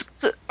there's.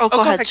 Go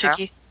ahead,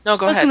 Chicky. No,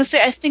 go ahead. I was going to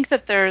say, I think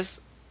that there's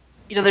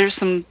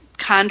some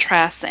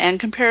contrasts and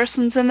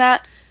comparisons in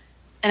that,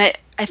 and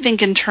I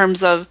think in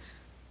terms of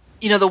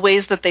the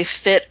ways that they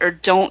fit or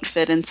don't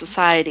fit in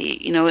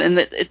society, and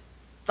that it's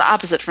the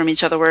opposite from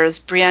each other. Whereas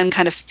Brienne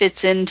kind of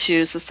fits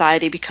into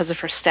society because of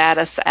her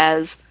status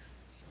as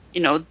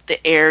the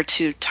heir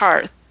to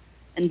Tarth,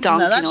 and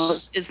Dunk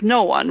is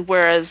no one.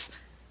 Whereas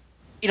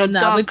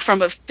Dunk,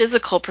 from a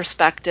physical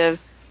perspective,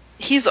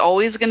 he's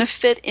always going to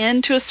fit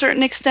in to a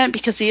certain extent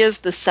because he is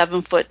the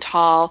 7 foot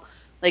tall,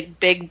 like,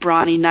 big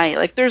brawny knight.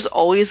 Like, there's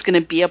always going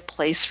to be a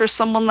place for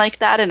someone like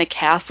that in a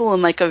castle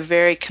in like a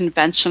very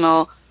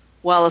conventional,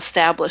 well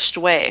established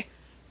way.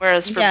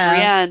 Whereas for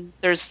Brienne,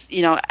 there's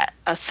a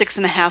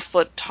 6.5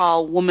 foot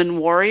tall woman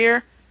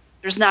warrior.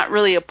 There's not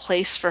really a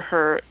place for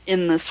her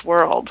in this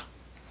world.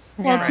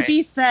 Well, to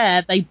be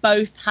fair, they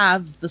both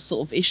have the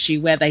sort of issue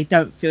where they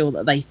don't feel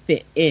that they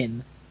fit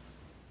in.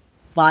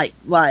 Like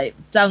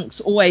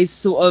Dunk's always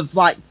sort of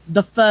like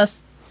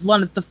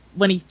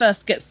when he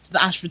first gets to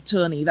the Ashford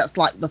tourney, that's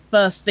like the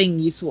first thing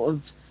you sort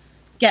of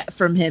get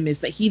from him,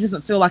 is that he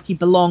doesn't feel like he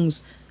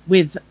belongs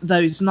with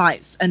those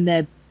knights and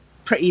their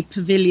pretty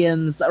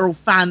pavilions that are all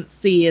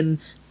fancy and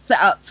set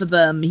up for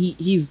them.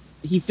 He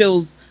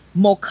feels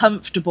more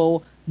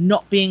comfortable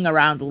not being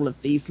around all of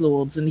these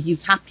lords, and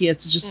he's happier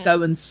to just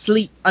go and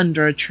sleep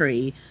under a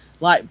tree.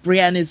 Like,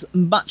 Brienne is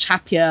much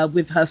happier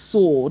with her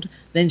sword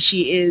than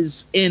she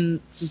is in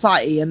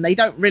society, and they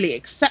don't really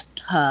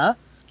accept her.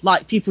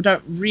 Like, people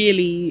don't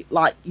really,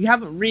 like, you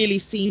haven't really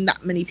seen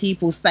that many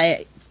people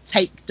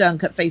take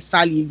Dunk at face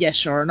value,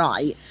 yes, you're a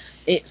knight.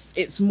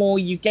 It's more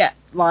you get,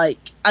 like,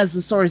 as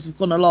the stories have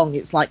gone along,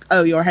 it's like,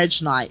 oh, you're a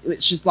hedge knight,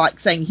 which is like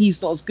saying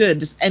he's not as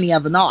good as any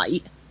other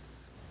knight.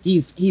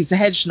 He's a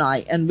hedge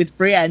knight, and with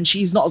Brienne,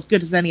 she's not as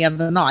good as any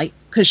other knight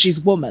because she's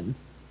a woman.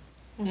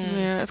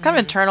 Yeah, it's kind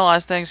of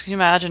internalized things. Can you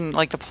imagine,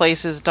 like, the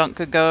places Dunk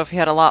could go if he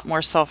had a lot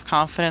more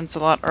self-confidence a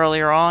lot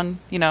earlier on?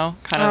 Kind of.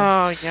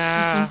 Oh,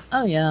 yeah.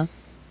 Oh, yeah.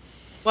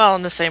 Well,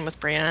 and the same with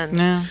Brienne.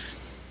 Yeah.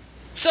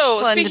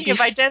 So, speaking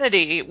of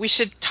identity, we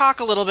should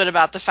talk a little bit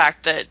about the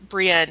fact that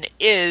Brienne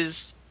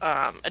is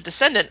a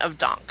descendant of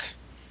Dunk.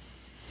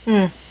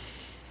 And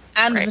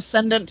a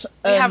descendant,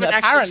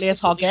 apparently a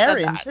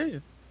Targaryen,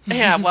 too.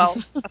 Yeah, well,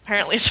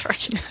 apparently, sorry.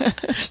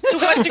 To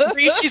what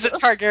degree she's a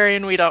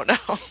Targaryen, we don't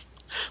know.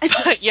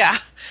 But, yeah.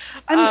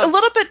 I'm a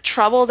little bit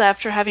troubled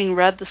after having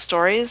read the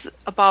stories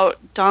about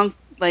Dunk,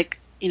 like,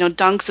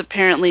 Dunk's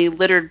apparently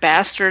littered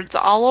bastards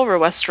all over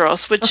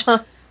Westeros, which,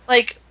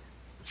 like,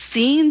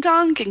 seeing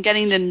Dunk and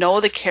getting to know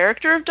the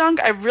character of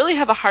Dunk, I really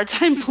have a hard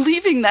time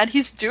believing that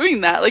he's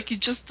doing that. Like, he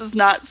just does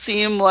not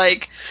seem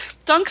like...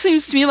 Dunk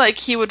seems to me like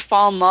he would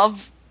fall in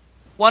love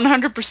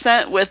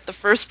 100% with the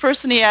first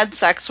person he had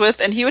sex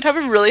with, and he would have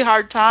a really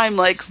hard time,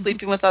 like,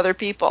 sleeping with other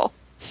people.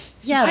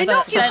 Yeah, I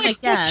know, but then like,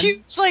 again, this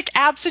huge, like,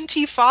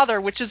 absentee father,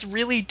 which is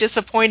really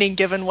disappointing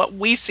given what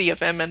we see of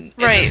him in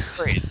this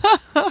series.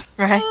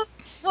 Right.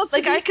 well,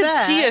 Like, I could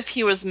see if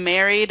he was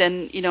married,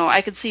 and,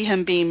 I could see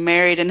him being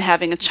married and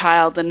having a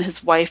child and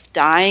his wife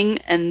dying,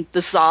 and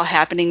this is all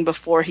happening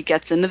before he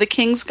gets into the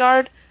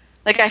Kingsguard.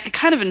 Like, I could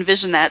kind of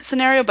envision that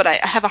scenario, but I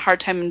have a hard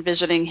time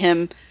envisioning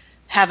him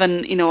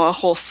having, a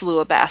whole slew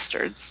of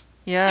bastards.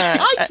 Yeah.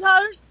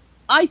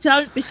 I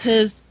don't,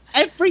 because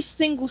every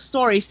single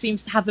story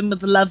seems to have him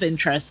with a love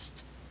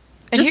interest.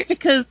 Just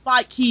because,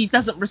 like, he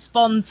doesn't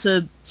respond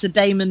to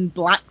Daemon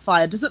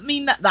Blackfire doesn't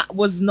mean that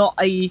was not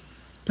a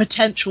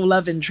potential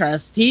love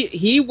interest.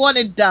 He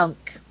wanted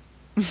Dunk.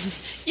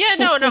 Yeah,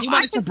 no. He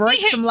wanted to break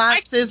some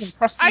lances and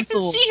cross some I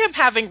can see him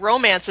having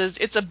romances.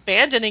 It's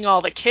abandoning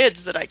all the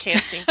kids that I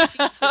can't seem to see.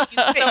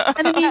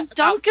 And I mean,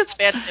 Dunk is,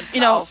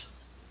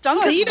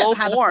 Dunk is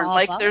low-born.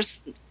 Like,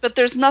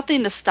 there's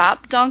nothing to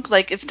stop Dunk.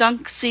 Like, if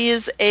Dunk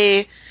sees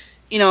if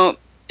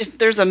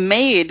there's a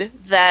maid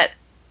that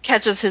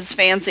catches his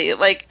fancy,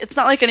 like, it's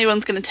not like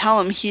anyone's going to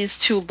tell him he's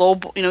too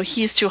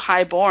he's too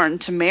high-born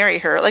to marry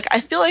her. Like,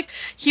 I feel like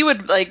he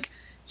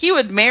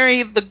would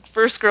marry the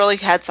first girl he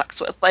had sex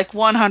with, like,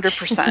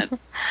 100%.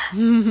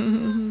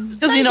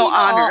 Because,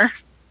 honor.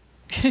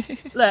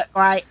 Look,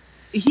 right,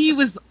 he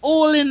was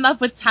all in love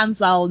with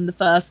Tanzal in the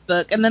first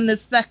book, and then the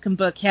second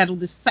book he had all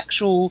this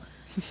sexual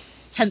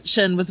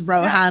tension with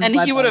Rohan. And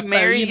he would have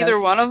married either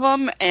one of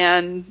them,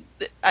 and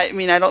I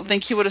mean, I don't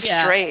think he would have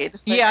strayed.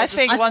 Like, I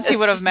think once he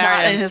would have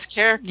married him, in his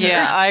character.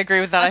 Yeah, I agree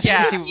with that. I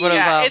think he would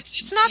have.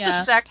 It's not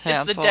the sex;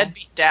 it's the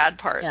deadbeat dad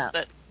part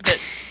that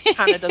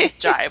kind of doesn't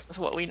jive with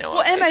what we know.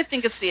 Well, and I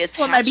think it's the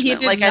attachment. Well, maybe he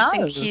didn't know. I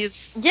think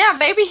he's. Yeah,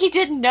 maybe he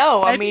didn't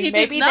know. Maybe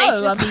they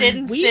just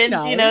didn't send,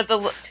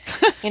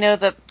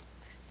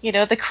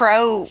 the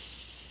crow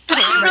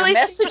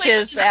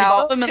messages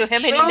out to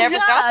him, and he never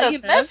got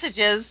those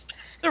messages.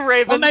 The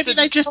Ravens. Or maybe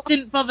they just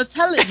didn't bother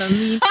telling him. I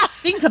mean,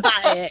 think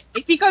about it.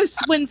 If he goes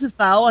to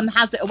Winterfell and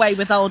has it away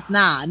with old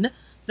Nan,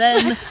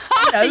 then,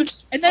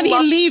 and then he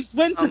leaves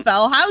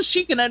Winterfell, how's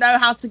she going to know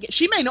how to get...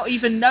 She may not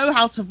even know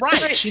how to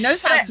write. She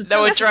knows how to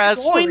tell a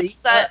story.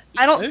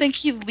 I don't think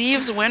he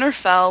leaves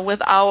Winterfell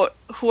without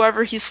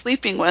whoever he's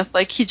sleeping with.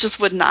 Like, he just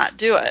would not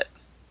do it.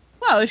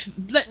 Well,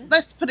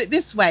 let's put it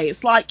this way.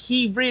 It's like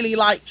he really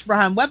liked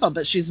Rohan Weber,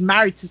 but she's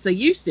married to Sir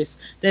Eustace.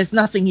 There's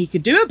nothing he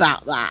could do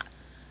about that.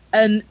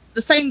 And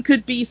the same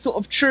could be sort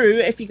of true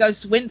if he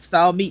goes to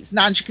Winterfell, meets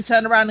Nan. She could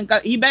turn around and go...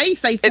 He may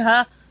say to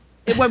her,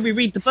 when we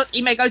read the book,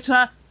 he may go to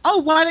her, oh,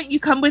 why don't you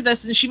come with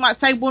us? And she might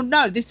say, well,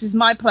 no, this is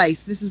my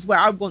place. This is where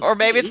I want to be. Or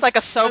maybe it's like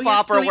a soap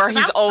opera where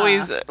he's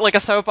always... Like a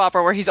soap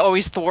opera where he's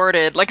always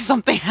thwarted. Like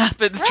something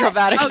happens,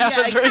 traumatic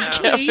happens.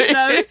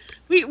 Exactly.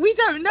 We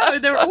don't know.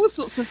 There are all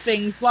sorts of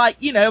things. Like,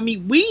 I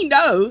mean, we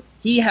know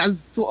he has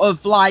sort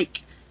of,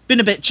 like, been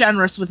a bit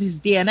generous with his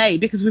DNA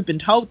because we've been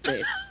told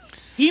this.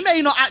 He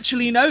may not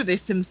actually know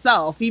this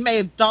himself. He may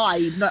have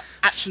died not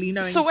actually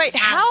knowing. So wait,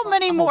 how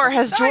many more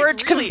has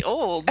George?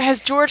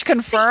 Has George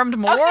confirmed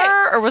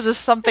more, or was this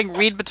something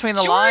read between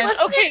the lines?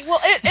 Okay, well,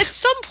 at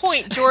some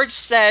point George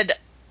said,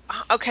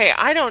 "Okay,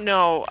 I don't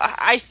know.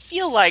 I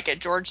feel like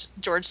George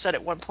said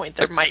at one point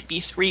there might be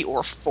 3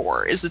 or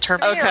 4 is the term.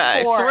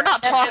 Okay, so we're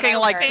not talking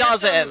like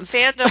dozens.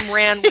 Fandom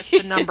ran with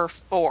the number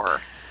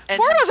 4.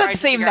 4 doesn't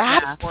seem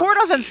that. 4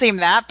 doesn't seem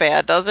that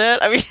bad, does it?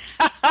 I mean.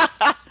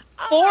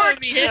 4,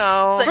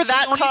 for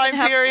that time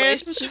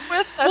period.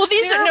 Well,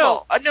 these are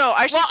no.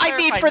 I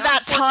mean, for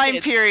that time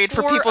period,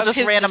 for people just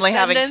randomly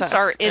having sex,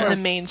 are in the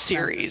main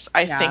series.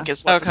 I think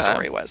is what the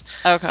story was.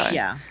 Okay.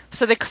 Yeah.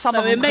 So some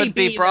of them could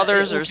be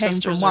brothers or sisters.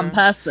 Came from one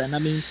person. I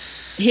mean,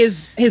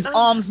 his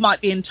arms might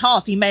be in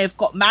Tarth. He may have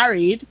got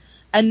married,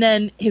 and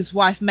then his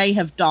wife may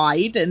have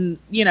died, and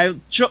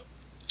Jeor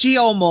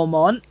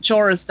Mormont,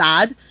 Jorah's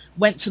dad,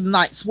 went to the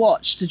Night's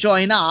Watch to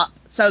join up,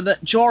 so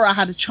that Jorah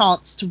had a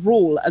chance to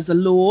rule as a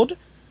lord.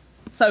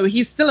 So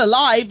he's still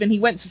alive, and he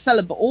went to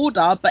celibate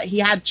order, but he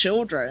had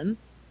children.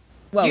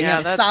 Well, you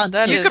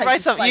could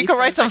write some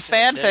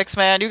fanfics,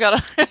 man. You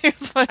gotta. I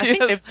think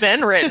they've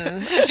been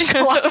written.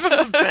 A lot of them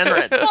have been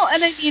written. Well,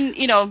 and I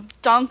mean,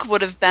 Dunk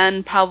would have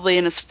been probably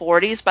in his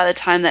 40s by the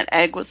time that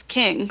Egg was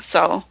king.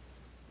 So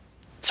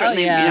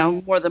certainly,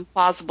 more than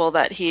plausible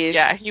that he.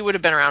 Yeah, he would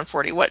have been around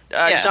 40.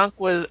 Dunk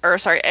was,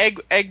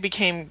 Egg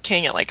became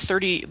king at like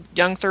 30,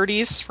 young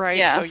 30s, right?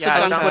 Yeah, so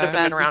Dunk would have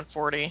been around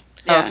 40.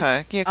 Yeah.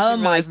 Okay. Yeah, oh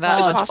my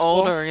God. Much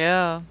older.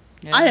 Yeah.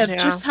 I have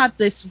just had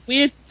this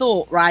weird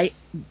thought, right?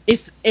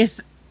 If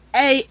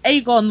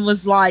Aegon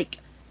was like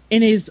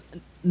in his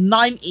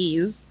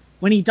 90s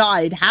when he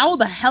died, how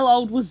the hell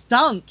old was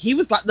Dunk? He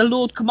was like the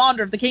Lord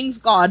Commander of the King's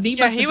Guard. He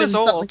must have been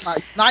something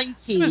like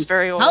 90. He was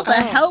very old. How the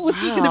hell was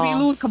he going to be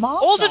Lord Commander?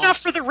 Old enough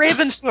for the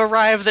Ravens to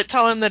arrive that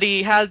tell him that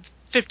he had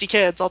 50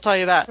 kids. I'll tell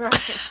you that.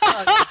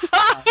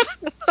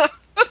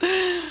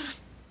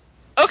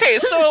 Okay,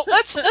 so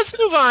let's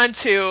move on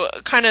to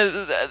kind of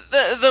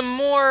the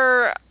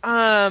more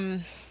I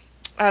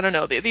don't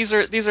know. These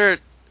are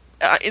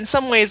in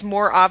some ways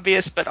more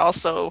obvious, but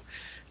also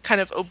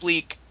kind of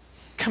oblique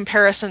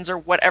comparisons or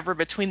whatever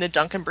between the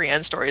Dunk and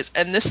Brienne stories,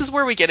 and this is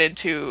where we get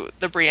into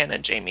the Brienne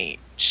and Jaime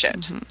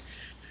shit,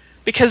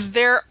 because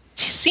there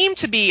seem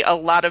to be a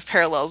lot of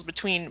parallels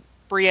between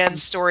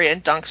Brienne's story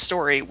and Dunk's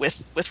story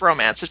with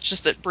romance. It's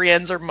just that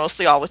Brienne's are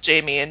mostly all with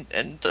Jaime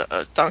and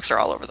Dunk's are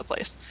all over the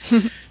place.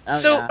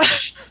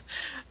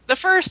 the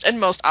first and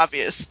most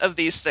obvious of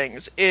these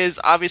things is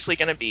obviously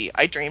going to be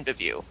 "I dreamed of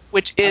you,"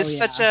 which is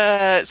such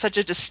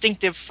a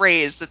distinctive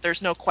phrase that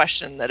there's no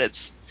question that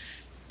it's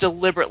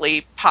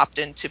deliberately popped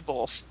into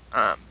both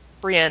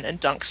Brienne and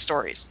Dunk's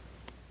stories.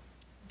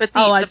 But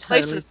the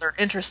places are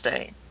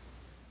interesting.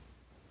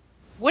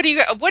 What do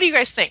you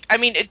guys think? I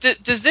mean,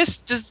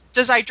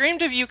 does "I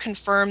dreamed of you"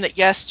 confirm that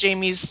yes,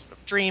 Jaime's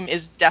dream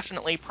is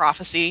definitely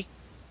prophecy?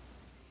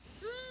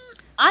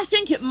 I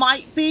think it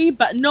might be,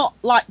 but not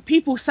like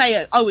people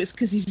say, oh, it's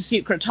because he's a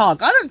secret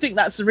Targ. I don't think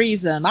that's the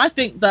reason. I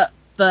think that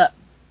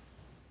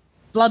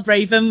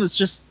Bloodraven was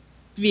just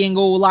being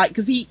all like,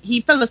 because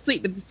he fell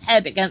asleep with his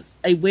head against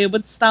a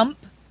weirwood stump,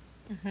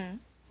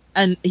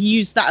 and he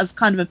used that as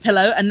kind of a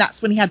pillow, and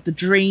that's when he had the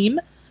dream.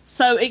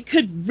 So it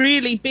could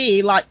really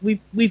be like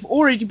we've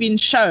already been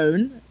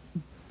shown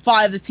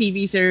via the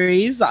TV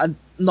series. I'm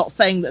not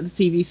saying that the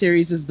TV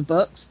series is the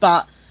books,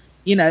 but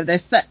they're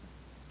set.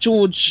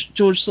 George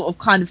sort of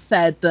kind of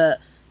said that,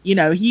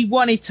 he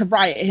wanted to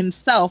write it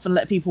himself and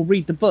let people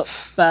read the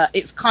books, but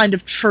it's kind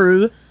of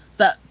true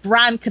that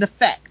Bran could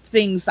affect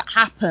things that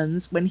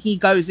happens when he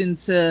goes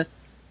into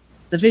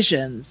the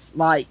visions.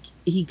 Like,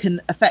 he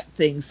can affect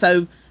things.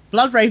 So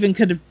Bloodraven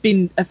could have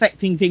been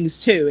affecting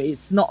things too.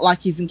 It's not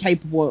like he's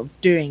incapable of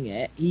doing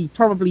it. He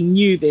probably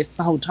knew this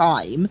the whole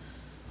time.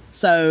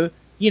 So,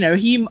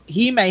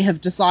 he may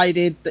have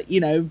decided that,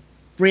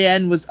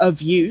 Brienne was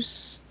of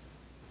use.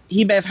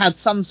 He may have had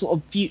some sort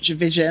of future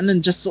vision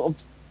and just sort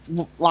of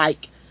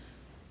like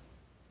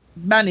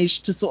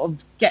managed to sort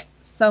of get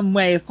some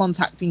way of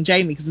contacting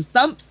Jaime, because the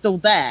stump's still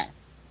there.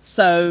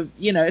 So,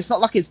 it's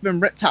not like it's been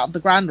ripped out of the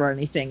ground or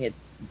anything. It,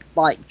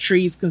 like,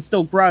 trees can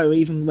still grow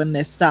even when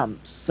they're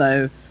stumps.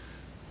 So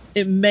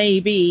it may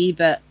be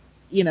that,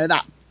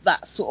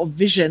 that sort of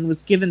vision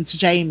was given to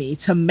Jaime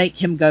to make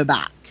him go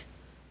back.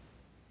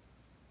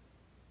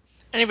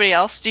 Anybody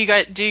else? Do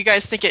you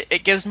guys think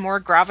it gives more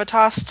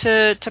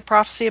gravitas to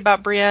prophecy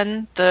about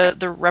Brienne,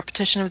 the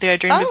repetition of the "I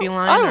dreamed of you"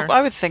 line?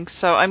 I would think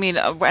so. I mean,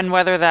 and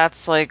whether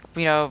that's like,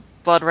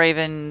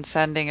 Bloodraven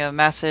sending a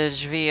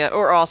message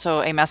or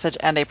also a message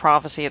and a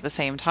prophecy at the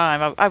same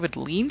time, I would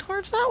lean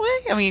towards that way.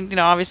 I mean,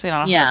 obviously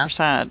not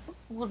 100%.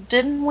 Well,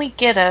 didn't we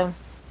get a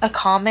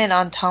comment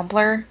on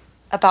Tumblr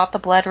about the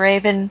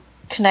Bloodraven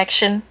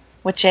connection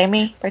with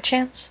Jaime, by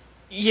chance?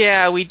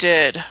 Yeah, we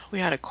did. We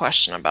had a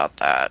question about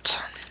that.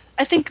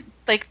 I think,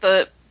 like,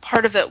 the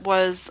part of it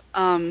was,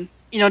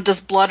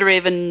 does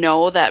Bloodraven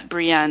know that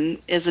Brienne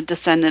is a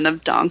descendant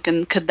of Dunk,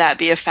 and could that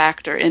be a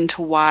factor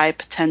into why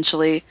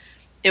potentially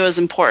it was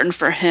important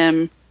for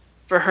her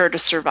to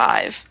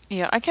survive?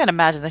 Yeah, I can't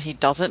imagine that he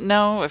doesn't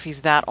know if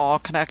he's that all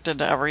connected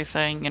to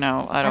everything. I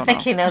don't know. I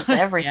think he knows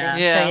everything.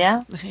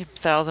 Yeah.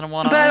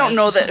 1001. But I don't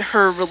know that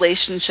her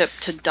relationship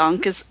to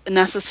Dunk is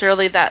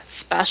necessarily that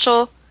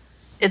special.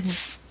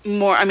 It's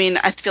more,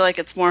 I feel like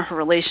it's more her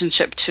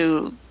relationship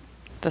to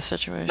the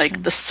situation,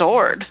 like the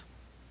sword.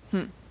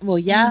 Well,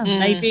 yeah,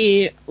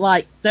 maybe,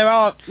 like, there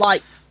are,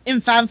 like, in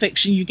fan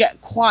fiction you get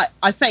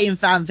I say in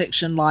fan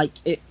fiction like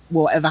it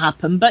will ever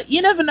happen, but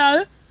you never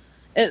know.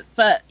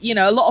 But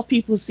a lot of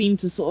people seem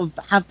to sort of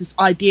have this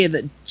idea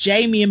that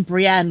Jaime and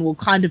Brienne will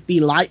kind of be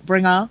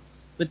Lightbringer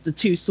with the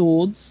two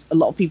swords. A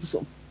lot of people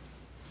sort of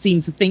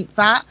seem to think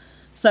that.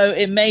 So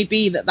it may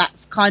be that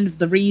that's kind of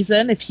the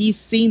reason. If he's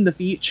seen the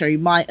future, he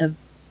might have,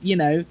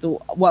 if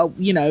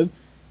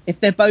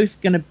they're both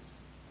going to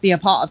be a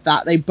part of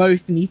that, they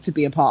both need to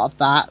be a part of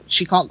that.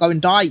 She can't go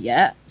and die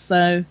yet,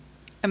 so.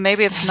 And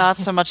maybe it's not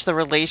so much the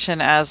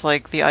relation as,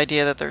 like, the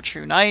idea that they're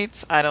true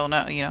knights. I don't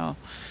know,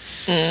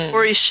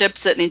 Or he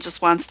ships it and he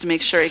just wants to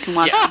make sure he can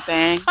watch them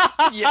bang.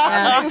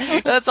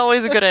 Yeah. That's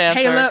always a good answer.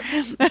 Hey, look,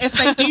 if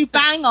they do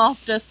bang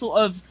after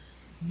sort of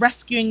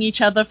rescuing each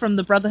other from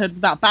the Brotherhood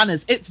without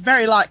banners, it's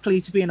very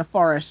likely to be in a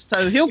forest,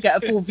 so he'll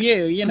get a full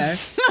view,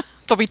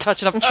 They'll be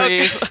touching up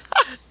trees.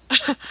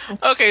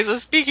 Okay, so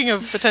speaking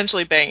of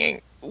potentially banging,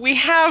 we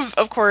have,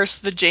 of course,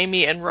 the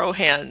Jaime and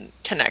Rohan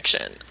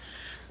connection,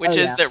 which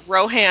is that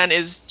Rohan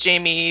is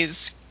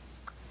Jaime's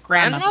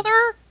grandmother?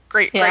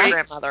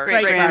 Great-grandmother.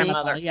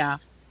 Great-grandmother, yeah.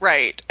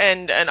 Right,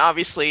 and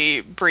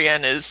obviously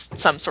Brienne is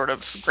some sort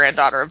of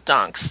granddaughter of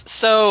Dunk's.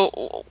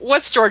 So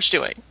what's George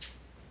doing?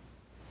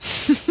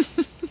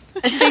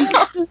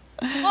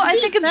 I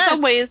think in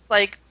some ways,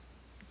 like,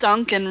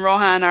 Dunk and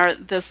Rohan are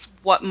this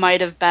what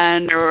might have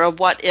been or a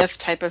what if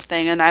type of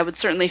thing, and I would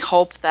certainly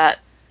hope that,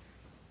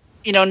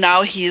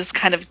 now he's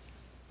kind of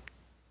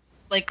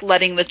like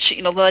letting the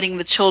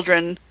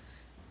children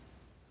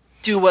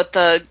do what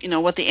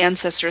the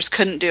ancestors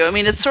couldn't do. I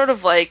mean, it's sort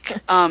of like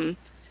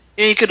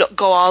you could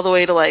go all the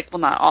way to, like, well,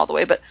 not all the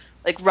way, but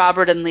like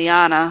Robert and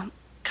Lyanna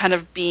kind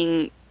of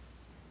being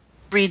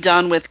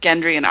redone with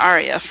Gendry and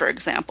Arya, for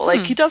example.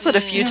 Like, he does it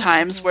a few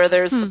times where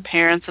there's the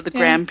parents or the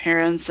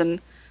grandparents and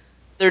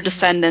their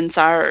descendants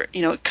are,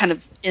 kind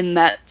of in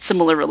that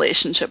similar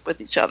relationship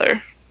with each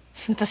other.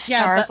 The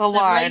stars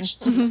align.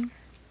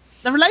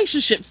 The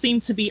relationships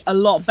seem to be a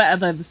lot better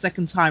than the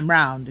second time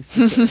round, if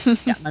you sort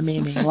of get my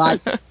meaning.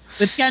 Like,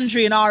 with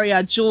Gendry and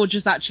Arya, George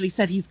has actually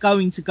said he's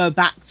going to go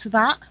back to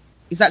that.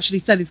 he's actually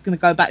said he's going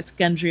to go back to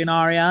Gendry and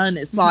Arya, and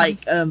it's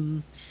like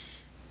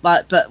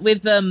but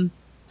with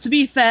to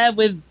be fair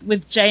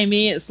with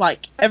Jaime, it's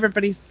like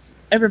everybody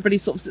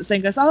sort of sits there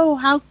and goes, oh,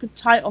 how could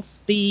Tytos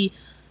be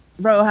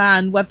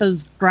Rohan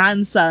Webber's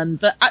grandson?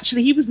 But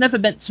actually, he was never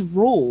meant to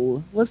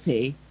rule, was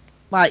he?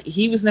 Like,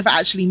 he was never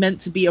actually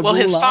meant to be a ruler.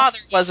 Well, his father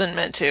wasn't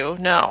meant to.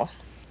 No,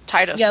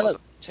 Tytos wasn't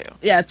meant to.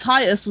 Yeah,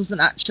 Tytos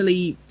wasn't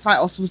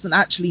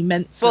actually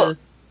meant to. Well,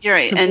 you're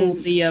right,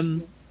 and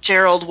the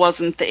Gerald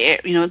wasn't the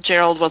heir.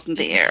 Gerald wasn't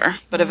the heir,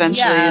 but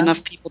eventually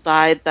enough people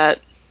died that,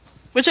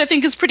 which I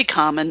think is pretty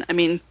common. I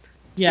mean,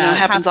 it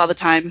happens all the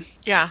time.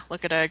 Yeah,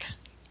 look at Egg.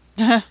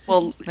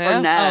 Well,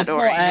 or Ned,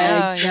 or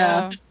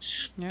yeah.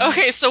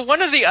 Okay, so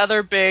one of the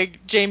other big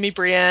Jaime,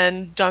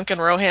 Brienne, Duncan,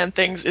 Rohan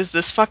things is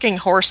this fucking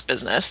horse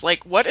business.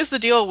 Like, what is the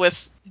deal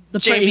with the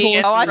Jaime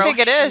and I Rohan? think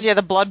it is. Yeah,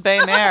 the Blood Bay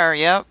mare.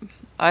 Yep.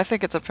 I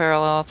think it's a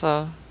parallel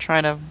to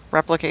trying to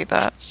replicate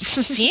that.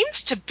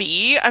 Seems to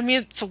be. I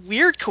mean, it's a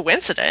weird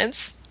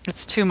coincidence.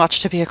 It's too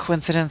much to be a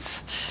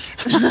coincidence.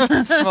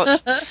 As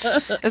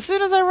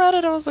soon as I read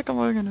it, I was like, oh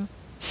my goodness.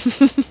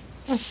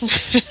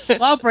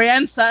 Well,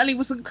 Brienne certainly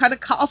wasn't kind of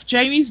cut off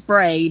Jaime's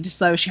braid,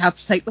 so she had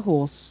to take the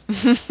horse.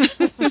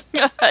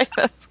 I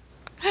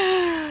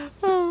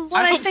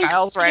hope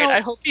Kyle's right.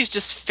 I hope he's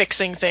just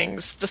fixing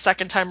things the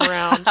second time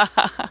around.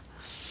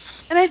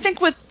 And I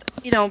think with,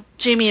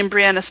 Jaime and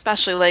Brienne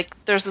especially, like,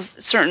 there's this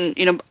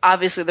certain,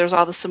 obviously there's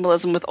all the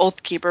symbolism with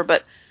Oathkeeper,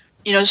 but,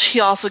 he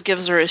also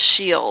gives her a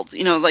shield.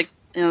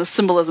 The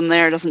symbolism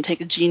there doesn't take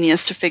a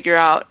genius to figure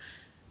out.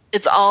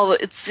 It's all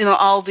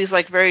these,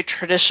 like, very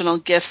traditional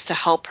gifts to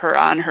help her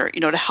on her,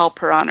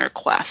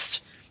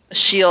 quest. A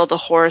shield, a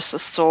horse, a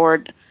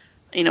sword,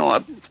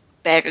 a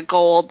bag of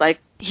gold. Like,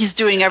 he's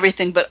doing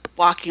everything but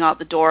walking out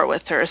the door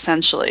with her,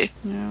 essentially.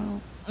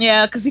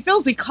 Yeah, because he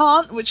feels he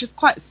can't, which is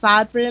quite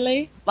sad,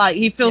 really. Like,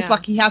 he feels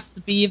like he has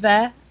to be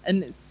there,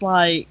 and it's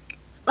like,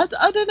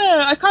 I don't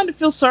know, I kind of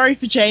feel sorry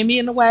for Jaime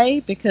in a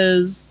way,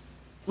 because,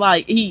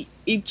 like,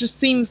 it just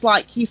seems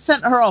like he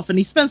sent her off, and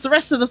he spends the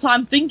rest of the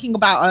time thinking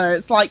about her.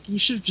 It's like, you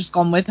should have just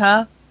gone with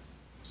her.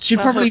 She'd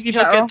probably be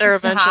better off there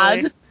eventually.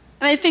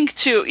 And I think,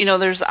 too,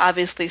 there's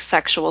obviously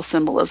sexual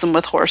symbolism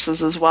with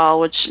horses as well,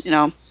 which,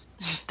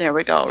 there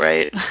we go,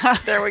 right?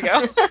 There we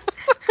go.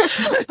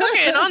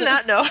 Okay, and on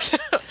that note,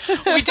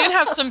 we did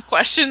have some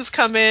questions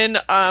come in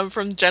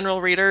from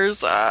general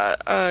readers.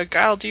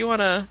 Guile, do you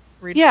want to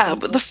read? Yeah,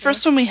 but the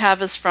first one we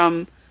have is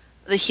from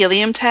the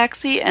Helium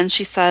Taxi, and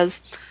she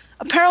says,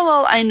 a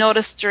parallel I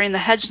noticed during the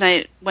Hedge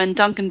Night when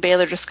Dunk and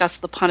Baylor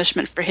discussed the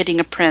punishment for hitting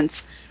a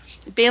prince.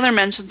 Baylor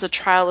mentions a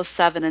trial of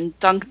 7, and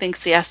Dunk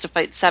thinks he has to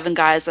fight 7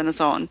 guys on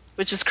his own,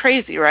 which is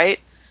crazy, right?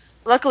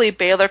 Luckily,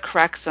 Baylor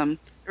corrects him.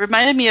 It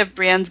reminded me of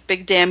Brienne's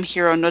big damn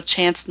hero, no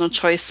chance, no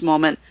choice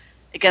moment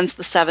against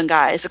the 7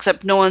 guys,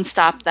 except no one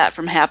stopped that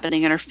from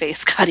happening and her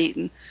face got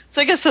eaten.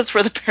 So I guess that's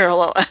where the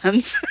parallel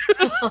ends.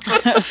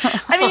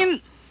 I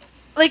mean,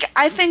 like,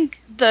 I think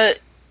the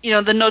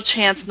no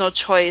chance, no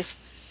choice,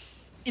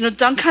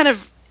 Dunk kind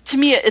of, to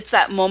me, it's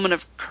that moment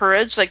of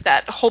courage, like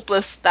that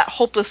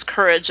hopeless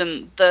courage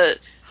and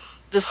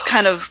this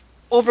kind of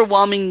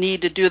overwhelming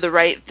need to do the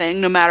right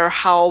thing, no matter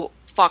how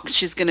fucked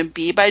she's going to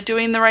be by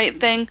doing the right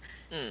thing.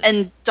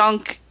 And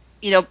Dunk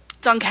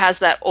has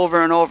that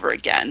over and over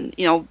again,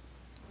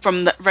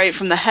 from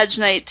the Hedge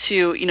Night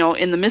to,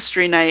 in the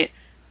Mystery Night,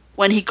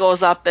 when he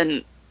goes up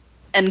and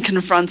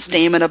confronts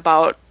Daemon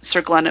about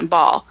Sir Glennon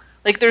Ball.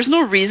 Like, there's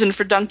no reason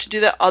for Dunk to do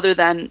that other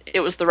than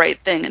it was the right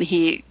thing, and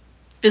he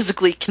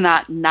physically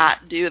cannot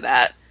not do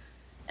that.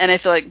 And I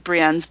feel like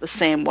Brienne's the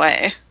same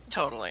way.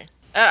 Totally.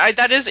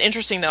 That is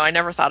interesting, though. I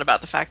never thought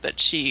about the fact that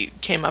she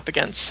came up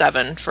against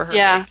 7 for her.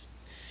 Yeah,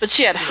 but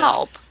she had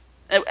help,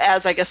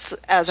 as I guess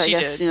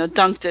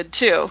Dunk did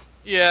too.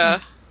 Yeah.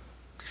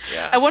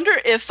 Yeah. I wonder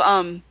if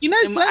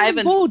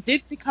Glennon Ball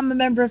did become a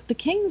member of the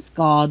King's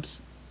Guard,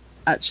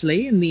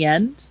 actually, in the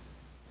end.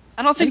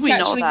 I don't think we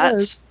know that.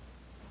 Was.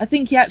 I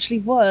think he actually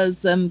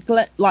was.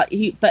 But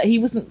he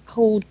wasn't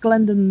called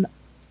Glendon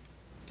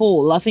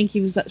Ball. I think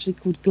he was actually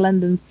called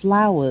Glendon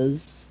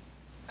Flowers.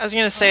 I was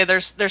going to say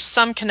there's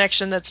some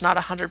connection that's not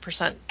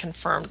 100%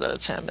 confirmed that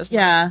it's him, isn't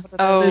it?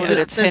 Oh, that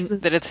it's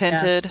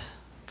hinted. Yeah.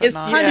 It's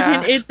kind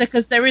of hinted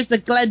because there is a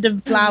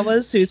Glendon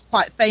Flowers who's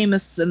quite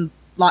famous and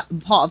like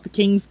part of the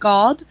King's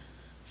Guard,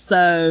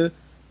 so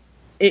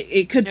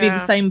it could be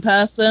the same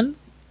person.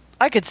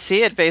 I could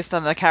see it based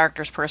on the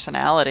character's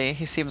personality.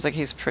 He seems like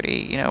he's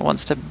pretty,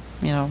 wants to,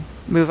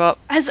 move up.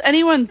 Has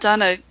anyone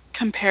done a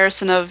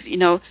comparison of,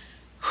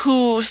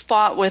 who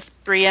fought with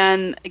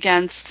Brienne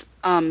against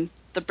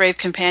the Brave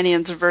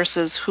Companions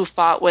versus who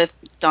fought with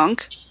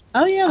Dunk?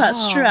 Oh yeah,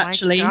 that's true.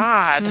 Actually,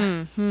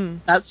 God.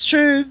 That's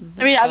true.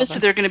 I mean, obviously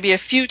there are going to be a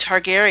few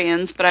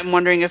Targaryens, but I'm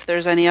wondering if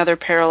there's any other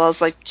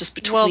parallels, like just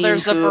between. Well,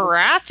 there's a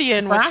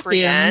Baratheon with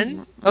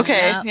Brienne.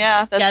 Okay,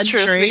 yeah, that's true.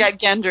 So we got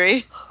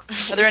Gendry.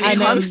 Are there any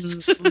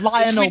hunts?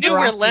 Lionel we knew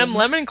Baratheon. where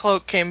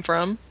Lemoncloak came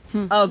from.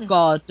 Oh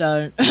God,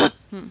 don't.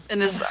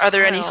 And are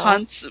there any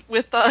hunts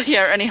with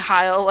any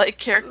Hyle like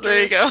characters?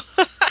 There you go.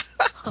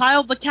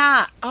 Kyle the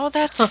cat. Oh,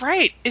 that's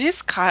right. It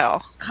is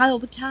Kyle. Kyle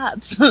the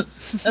cat.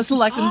 That's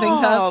all I can think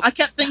of. I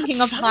kept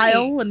thinking of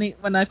Kyle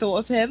when I thought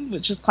of him,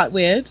 which is quite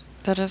weird.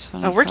 That is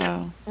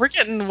funny. We're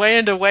getting way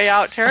into way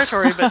out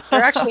territory, but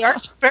there actually are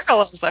some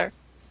parallels there.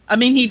 I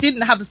mean, he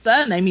didn't have a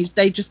surname.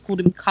 They just called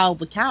him Kyle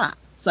the cat.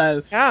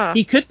 So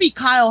he could be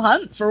Kyle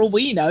Hunt for all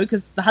we know,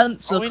 because the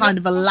Hunts are kind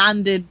of a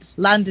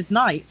landed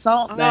knights,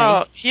 aren't they?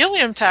 Oh,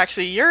 Helium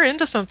Taxi, you're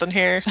into something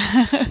here.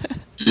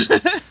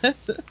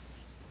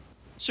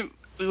 Do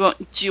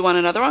you want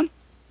another one?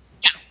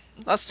 Yeah,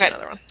 let's do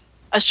another one.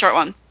 A short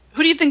one.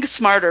 Who do you think is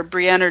smarter,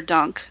 Brienne or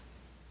Dunk?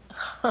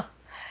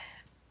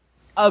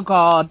 Oh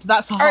God,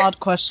 that's a hard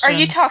question. Are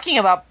you talking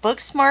about book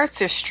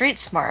smarts or street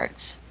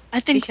smarts? I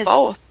think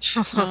both.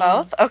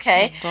 Both?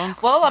 Okay.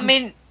 Well, I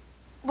mean,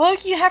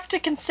 you have to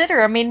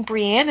consider,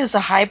 Brienne is a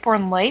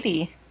highborn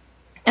lady.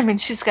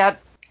 She's got,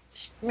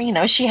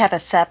 she had a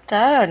septa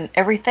and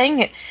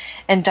everything,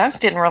 and Dunk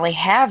didn't really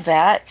have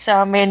that.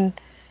 So,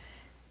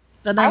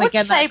 But then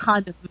again, that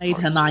kind of made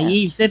her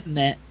naive, didn't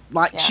it?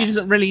 Like, she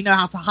doesn't really know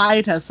how to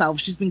hide herself.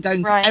 She's been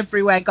going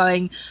everywhere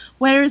going,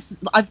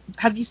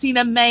 have you seen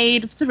a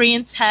maid of 3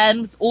 and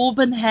 10 with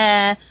auburn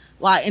hair?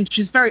 Like, and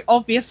she's very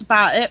obvious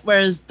about it,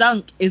 whereas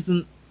Dunk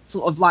isn't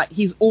sort of like,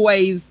 he's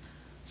always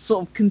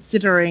sort of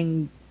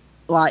considering,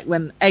 like,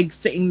 when Egg's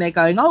sitting there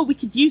going, oh, we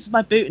could use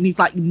my boot, and he's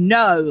like,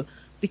 no,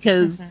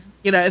 because,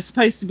 it's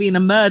supposed to be an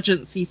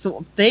emergency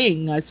sort of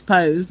thing, I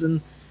suppose,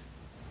 and,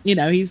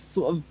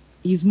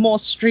 he's more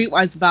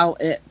streetwise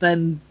about it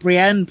than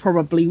Brienne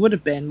probably would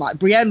have been. Like,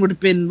 Brienne would have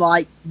been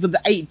like, the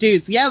 8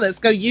 dudes, let's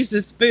go use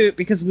this boot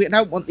because we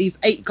don't want these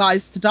 8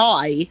 guys to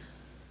die.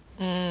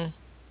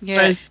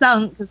 Whereas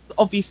Dunk is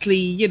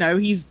obviously,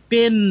 he's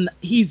been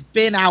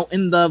out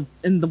in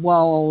the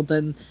world,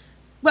 and,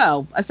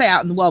 well, I say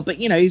out in the world, but,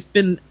 he's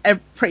been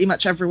pretty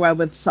much everywhere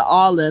with Sir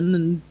Arlen,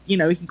 and, he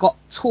got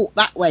taught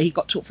that way. He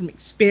got taught from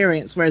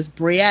experience, whereas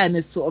Brienne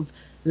is sort of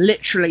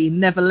literally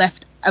never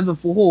left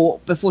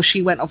before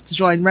she went off to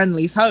join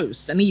Renly's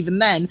host, and even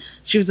then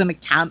she was in a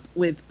camp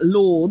with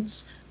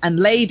lords and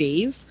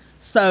ladies,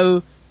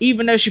 so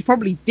even though she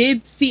probably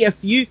did see a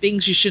few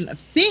things she shouldn't have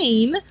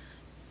seen,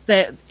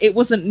 that it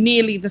wasn't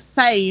nearly the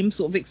same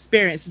sort of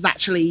experience as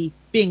actually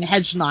being a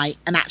hedge knight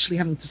and actually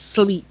having to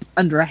sleep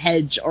under a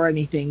hedge or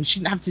anything. She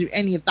didn't have to do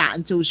any of that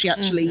until she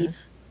actually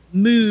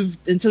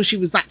moved, until she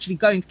was actually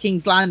going to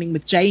King's Landing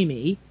with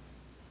Jaime.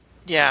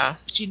 Yeah.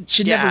 She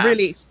never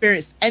really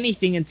experienced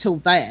anything until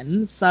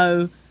then,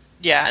 so...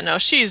 Yeah, no,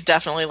 she's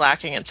definitely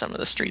lacking in some of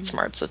the street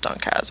smarts that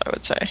Dunk has, I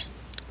would say.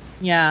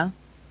 Yeah.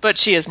 But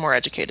she is more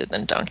educated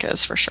than Dunk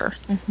is, for sure.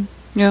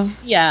 Yeah.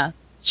 Yeah.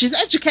 She's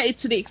educated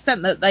to the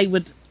extent that they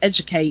would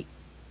educate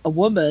a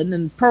woman,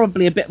 and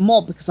probably a bit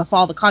more because her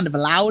father kind of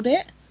allowed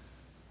it.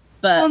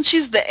 But well, and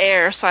she's the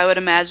heir, so I would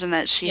imagine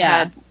that she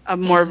had a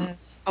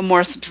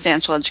more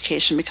substantial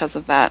education because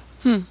of that.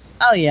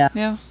 Oh, yeah.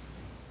 Yeah.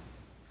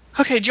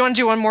 Okay, do you want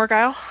to do one more,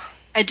 Guile?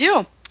 I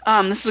do.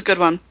 This is a good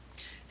one,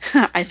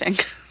 I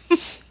think.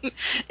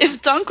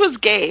 If Dunk was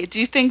gay, do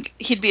you think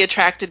he'd be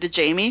attracted to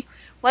Jaime?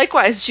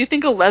 Likewise, do you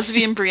think a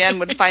lesbian Brienne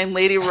would find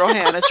Lady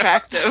Rohan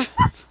attractive?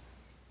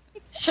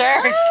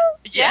 Sure.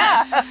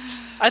 Yes.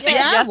 I think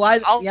yes. Why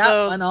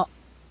not?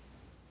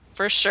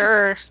 For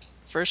sure.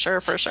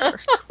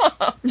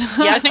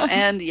 Yes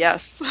and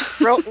yes.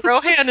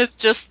 Rohan is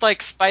just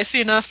like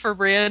spicy enough for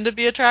Brienne to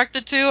be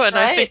attracted to, and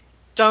I think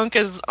Dunk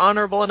is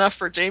honorable enough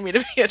for Jaime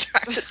to be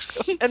attracted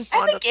to. And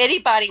I think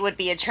anybody would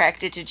be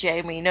attracted to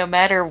Jaime, no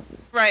matter.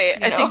 Right.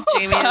 I think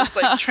Jaime is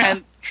like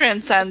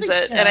transcends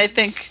it, and I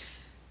think,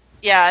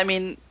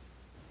 even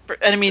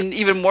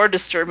more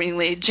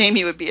disturbingly,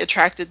 Jaime would be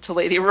attracted to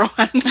Lady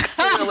Rohan.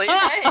 Clearly.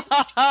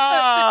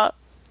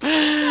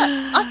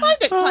 I find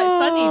it quite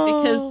funny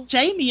because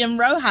Jaime and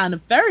Rohan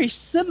are very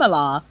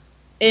similar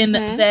in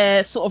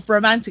their sort of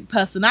romantic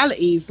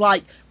personalities.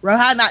 Like,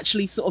 Rohan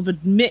actually sort of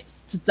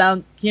admits to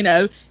Dunk,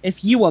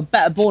 if you were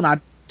better born,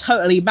 I'd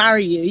totally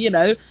marry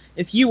you,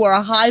 if you were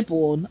a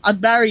highborn,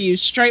 I'd marry you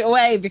straight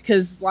away,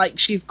 because, like,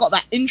 she's got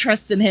that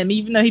interest in him,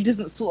 even though he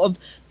doesn't sort of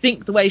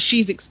think the way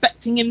she's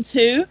expecting him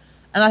to.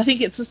 And I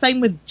think it's the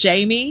same with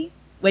Jaime,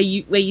 where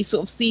you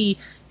sort of see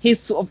his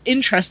sort of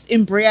interest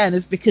in Brienne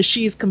is because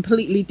she is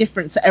completely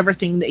different to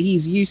everything that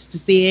he's used to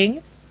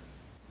seeing.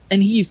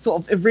 And he's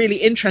sort of really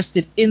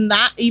interested in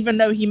that, even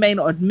though he may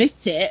not admit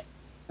it,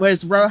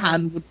 whereas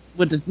Rohan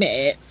would admit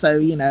it,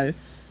 so,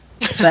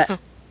 But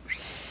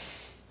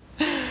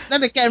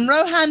then again,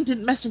 Rohan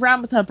didn't mess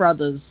around with her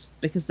brothers,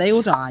 because they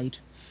all died.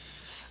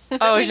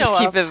 Oh, he's just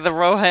keeping the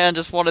Rohan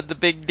just wanted the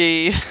big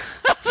D.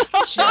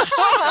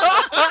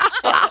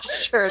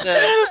 Sure did.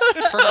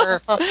 Good for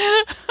her.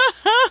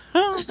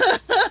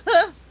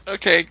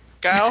 Okay,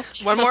 Guile,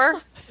 one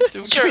more?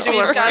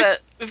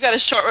 We've got a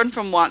short one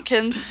from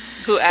Watkins,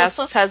 who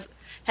asks, Have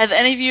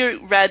any of you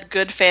read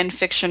good fan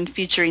fiction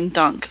featuring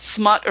Dunk,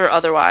 smut or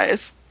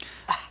otherwise?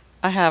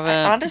 I haven't.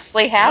 I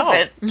honestly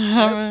haven't.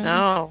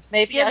 No.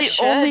 Maybe I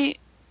should.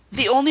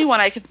 The only one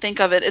I can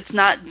think of it's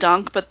not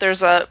Dunk, but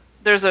there's a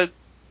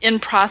in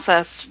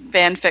process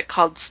fanfic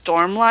called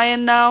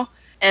Stormlion now,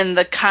 and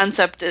the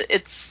concept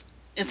it's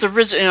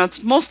original.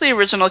 It's mostly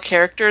original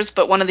characters,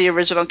 but one of the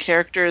original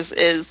characters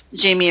is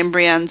Jaime and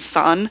Brienne's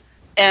son,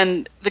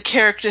 and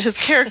his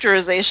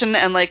characterization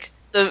and like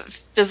the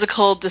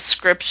physical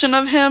description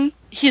of him,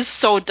 he's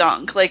so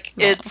dunk. Like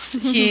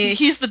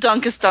he's the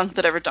dunkest dunk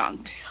that ever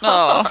dunked.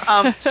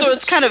 Oh, so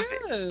it's kind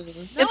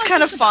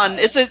of fun.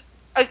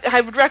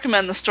 I would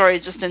recommend the story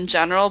just in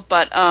general,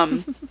 but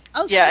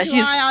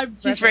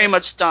he's very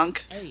much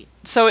dunk.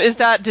 So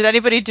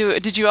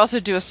did you also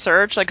do a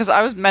search? Like, because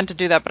I was meant to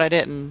do that, but I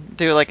didn't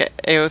do like a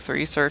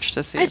AO3 search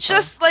to see.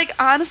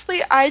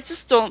 Honestly, I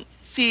just don't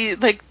see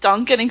like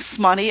dunk getting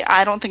smutty.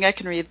 I don't think I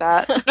can read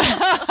that.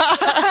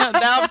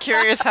 Now I'm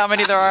curious how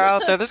many there are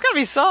out there. There's gotta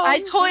be some. I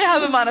totally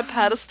have him on a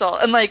pedestal,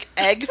 and like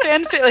egg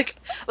fanfic,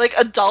 like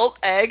adult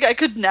egg, I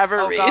could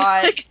never read.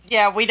 God. Like,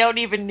 yeah, we don't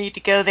even need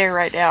to go there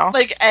right now.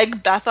 Like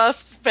egg Betha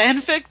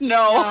fanfic,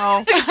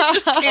 no.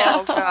 Just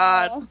can't.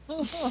 Oh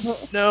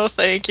God, no,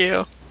 thank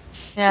you.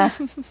 Yeah.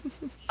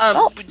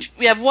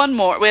 We have one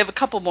more. We have a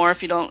couple more.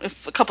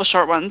 If a couple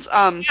short ones.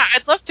 Yeah,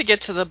 I'd love to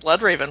get to the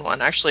Bloodraven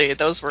one. Actually,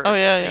 those were. Oh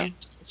yeah.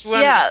 If we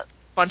want to just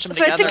bunch them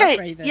together.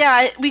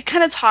 I think we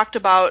kind of talked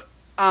about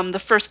the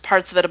first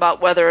parts of it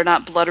about whether or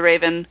not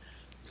Bloodraven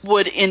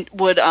would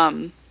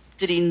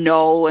did he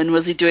know, and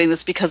was he doing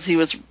this because he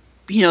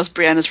knows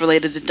Brienne is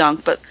related to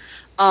Dunk, but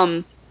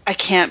I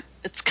can't.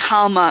 It's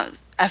Kalma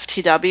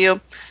FTW.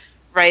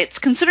 Writes,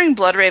 considering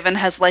Bloodraven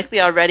has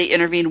likely already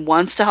intervened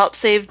once to help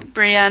save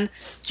Brienne,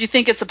 do you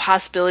think it's a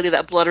possibility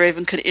that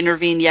Bloodraven could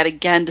intervene yet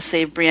again to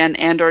save Brienne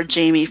and or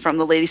Jaime from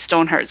the Lady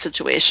Stoneheart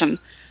situation?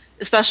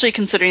 Especially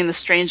considering the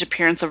strange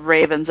appearance of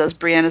ravens as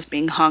Brienne is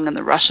being hung in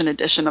the Russian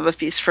edition of A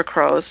Feast for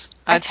Crows.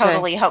 I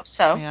totally hope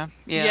so.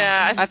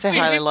 Yeah. I'd say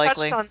highly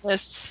likely. Touched on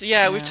this.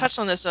 We've touched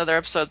on this in other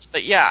episodes,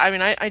 but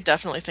I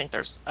definitely think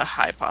there's a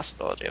high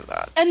possibility of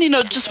that. And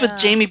just with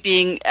Jaime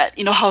being at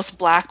House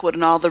Blackwood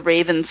and all the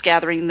ravens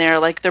gathering there,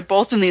 like they're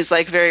both in these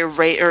like very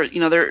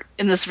they're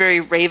in this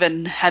very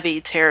raven heavy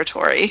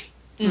territory.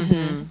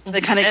 Mm-hmm. They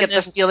kind of get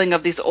the feeling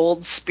of these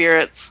old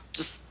spirits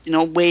just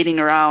waiting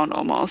around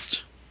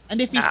almost. And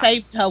if he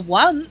saved her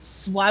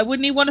once, why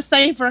wouldn't he want to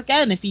save her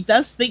again? If he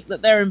does think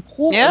that they're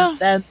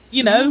important, then,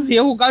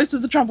 he'll go to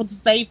the trouble to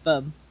save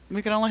them.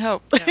 We can only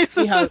hope. Yeah.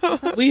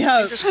 We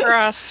hope. Fingers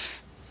crossed.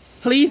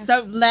 Please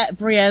don't let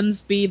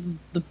Brienne's be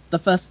the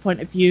first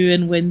point of view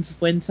in Winds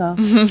of Winter.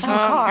 Oh,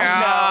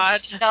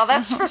 God. No,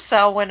 that's for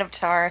Selwyn of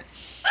Tarth.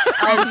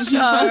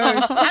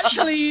 No.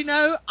 Actually,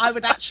 I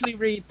would actually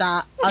read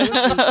that. I would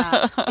read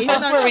that.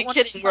 Even though I don't want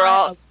to try,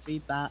 I would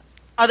read that.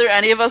 Are there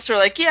any of us who are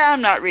like, yeah,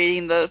 I'm not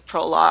reading the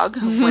prologue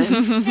of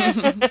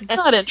Winds.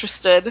 Not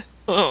interested.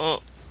 I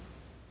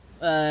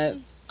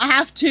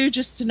have to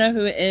just to know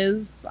who it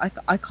is.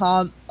 I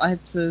can't. I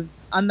have to.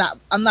 I'm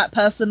that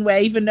person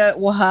where even though it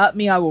will hurt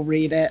me, I will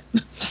read it.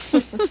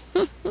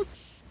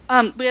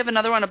 We have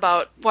another one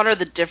about what are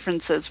the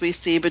differences we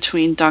see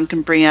between Dunk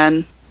and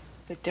Brienne.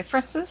 The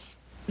differences?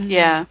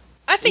 Yeah.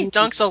 I think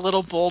Dunk's a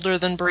little bolder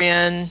than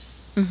Brienne.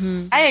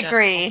 Mm-hmm. I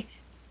agree.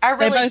 I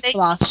really they both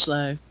blush,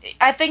 though.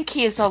 I think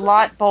he is a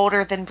lot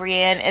bolder than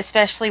Brienne,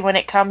 especially when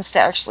it comes to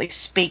actually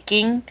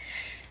speaking.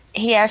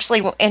 He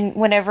actually, and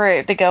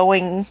whenever the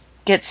going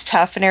gets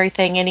tough and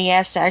everything, and he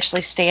has to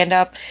actually stand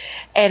up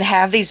and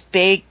have these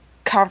big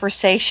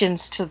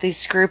conversations to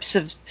these groups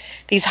of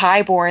these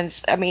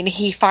highborns. I mean,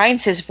 he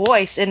finds his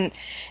voice, and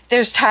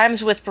there's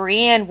times with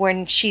Brienne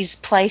when she's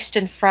placed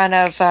in front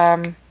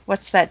of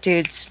what's that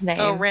dude's name?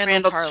 Oh,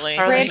 Randall Tarley.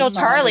 Randall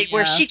Tarley,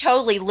 where she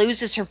totally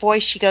loses her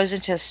voice. She goes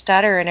into a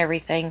stutter and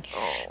everything.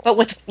 But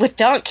with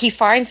Dunk, he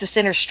finds this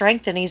inner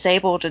strength, and he's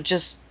able to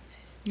just,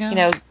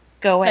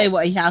 go say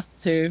what he has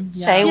to.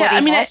 Say what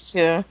he has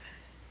to.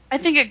 I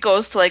think it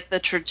goes to like the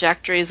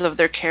trajectories of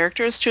their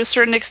characters to a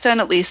certain extent,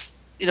 at least,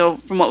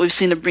 from what we've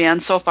seen of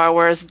Brienne so far,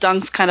 whereas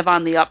Dunk's kind of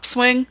on the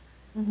upswing.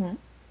 Mm-hmm.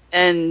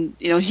 And,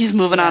 he's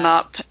moving on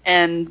up,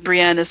 and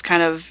Brienne is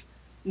kind of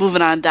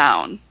moving on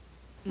down.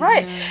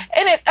 Right.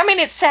 And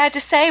it's sad to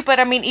say, but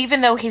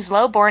even though he's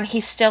lowborn,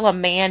 he's still a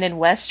man in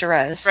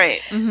Westeros. Right.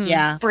 Mm-hmm.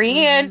 Yeah.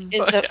 Brienne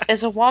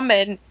is a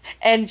woman,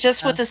 and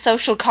just with the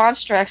social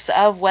constructs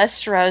of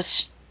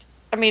Westeros,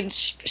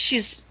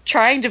 she's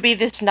trying to be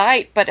this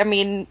knight, but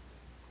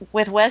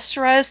with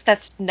Westeros,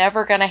 that's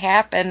never going to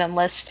happen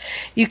unless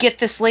you get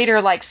this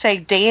leader like, say,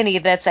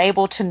 Dany, that's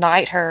able to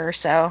knight her.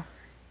 So.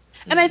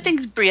 And I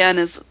think Brienne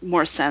is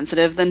more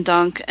sensitive than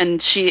Dunk,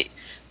 and she,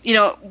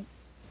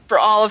 for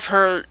all of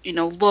her,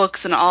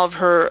 looks and all of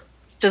her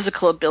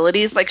physical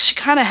abilities, like she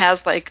kind of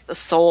has like the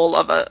soul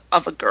of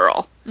a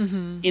girl,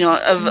 mm-hmm.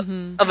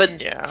 of a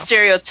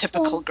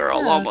stereotypical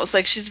girl almost.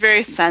 Like she's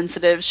very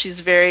sensitive. She's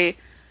very,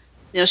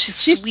 she's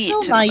sweet.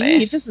 Still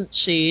naive, isn't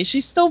she?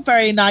 She's still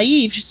very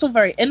naive. She's still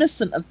very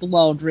innocent of the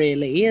world,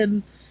 really,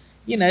 and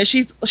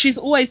she's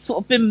always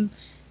sort of been.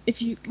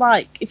 If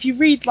you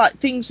read like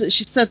things that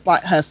she said,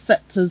 like her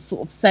scepter's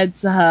sort of said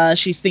to her,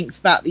 she thinks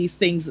about these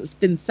things that's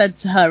been said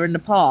to her in the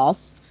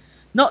past.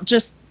 Not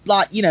just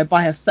by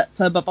her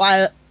scepter, but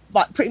by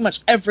like pretty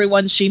much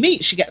everyone she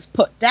meets, she gets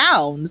put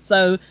down.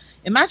 So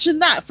Imagine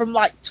that, from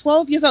like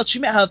 12 years old. She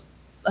met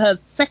her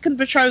second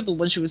betrothal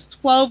when she was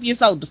 12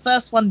 years old. The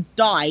first one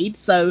died,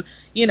 so,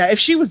 you know, if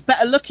she was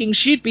better looking,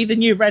 she'd be the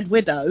new Red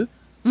Widow.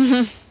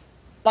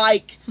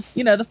 Like,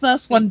 you know, the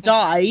first one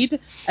died,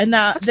 and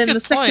then the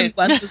second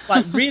one was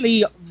like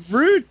really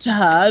rude to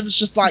her. It was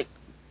just like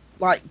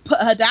put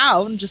her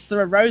down, just threw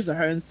a rose at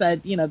her and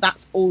said, you know,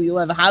 that's all you'll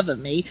ever have of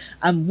me,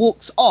 and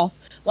walks off.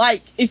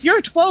 Like, if you're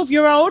a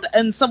 12-year-old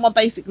and someone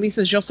basically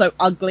says you're so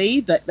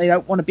ugly that they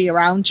don't want to be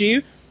around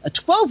you, a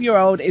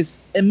 12-year-old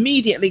is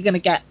immediately going to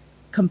get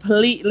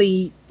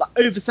completely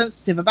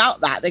oversensitive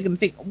about that. They're going to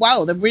think,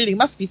 wow, there really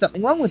must be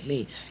something wrong with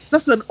me.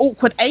 That's an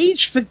awkward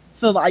age for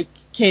like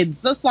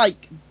kids. That's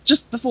like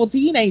just before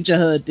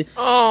teenagerhood.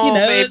 Oh, you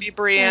know? baby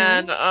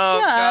Brienne. Oh,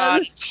 yeah,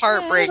 God, it's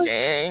heartbreaking.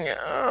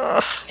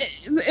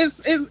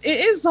 It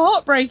is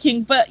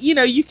heartbreaking, but, you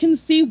know, you can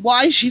see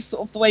why she's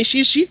sort of the way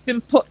she is. She's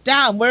been put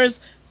down, whereas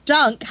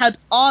Dunk had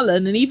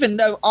Arlen, and even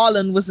though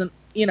Arlen wasn't,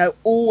 you know,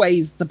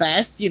 always the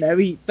best, you know,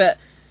 but,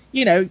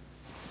 you know,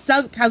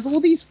 Dunk has all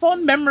these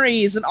fond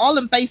memories, and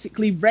Arlen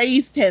basically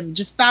raised him,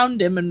 just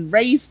found him and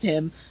raised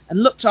him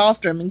and looked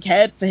after him and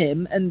cared for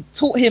him and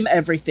taught him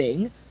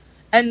everything.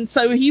 And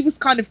so he was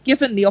kind of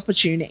given the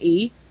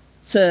opportunity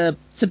to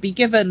be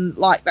given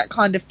like that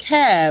kind of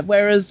care,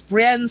 whereas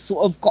Brienne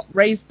sort of got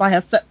raised by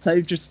her stepdad,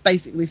 who just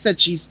basically said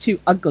she's too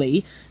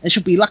ugly and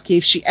she'll be lucky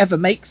if she ever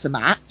makes a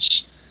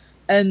match.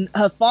 And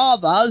her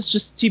father is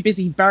just too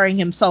busy burying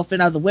himself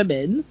in other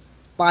women.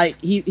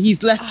 Like,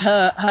 he's left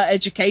her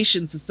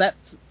education to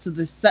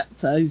this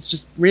scepter, who's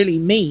just really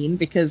mean,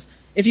 because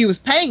if he was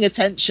paying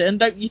attention,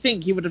 don't you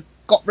think he would have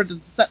got rid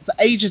of the scepter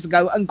ages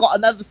ago and got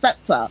another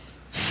scepter?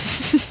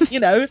 You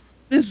know,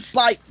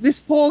 this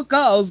poor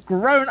girl's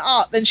grown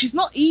up, and she's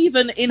not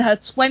even in her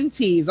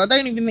 20s. I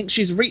don't even think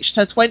she's reached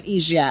her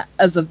 20s yet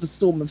as of the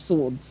Storm of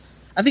Swords.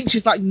 I think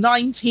she's like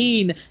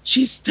 19.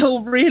 She's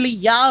still really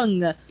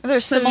young. They're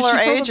similar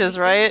ages,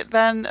 right?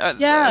 Then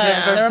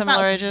yeah, they're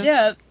similar ages.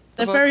 Yeah,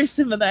 they're very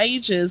similar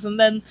ages. And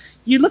then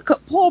you look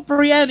at poor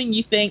Brienne and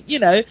you think, you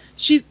know,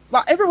 she's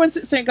like, everyone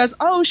sits there and goes,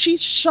 oh,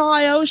 she's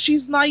shy, oh,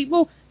 she's naive.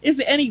 Well, is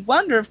it any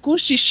wonder? Of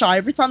course she's shy.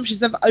 Every time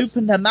she's ever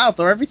opened her mouth,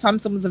 or every time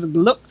someone's ever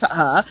looked at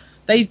her,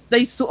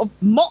 they sort of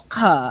mock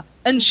her.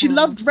 And she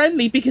loved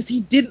Renly because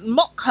he didn't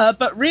mock her,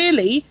 but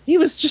really, he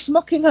was just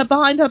mocking her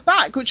behind her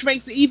back, which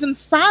makes it even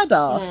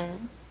sadder.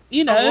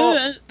 You know? Oh,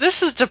 well,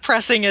 this is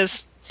depressing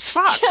as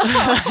fuck.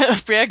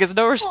 Brienne gets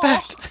no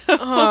respect.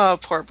 Oh,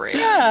 poor Brienne.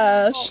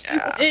 Yeah, it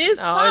is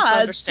sad.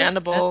 It's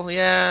understandable,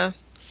 yeah.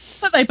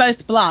 But they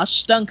both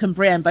blush. Dunk and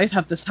Brienne both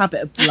have this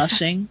habit of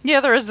blushing.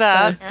 Yeah, there is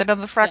that. They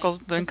have the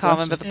freckles in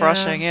common, but the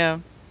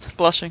brushing,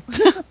 blushing.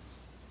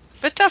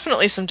 But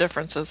definitely some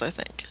differences, I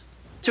think.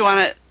 Do you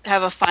want to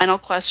have a final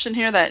question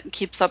here that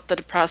keeps up the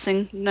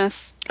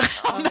depressingness?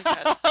 Oh my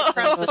God.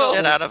 Depress the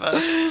shit out of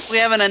us. We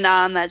have an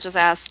Anon that just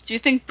asked, do you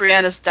think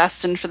Brienne is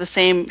destined for the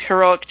same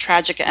heroic,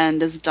 tragic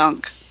end as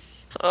Dunk?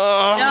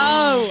 Oh.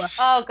 No.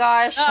 Oh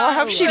gosh. Well, I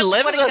hope she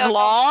lives as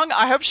long.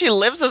 I hope she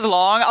lives as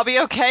long. I'll be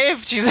okay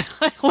if she's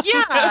like,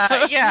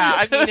 yeah.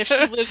 I mean, if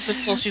she lives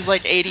until she's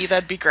like 80,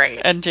 that'd be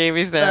great. And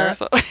Jaime's there.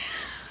 So.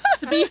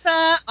 To be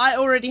fair, I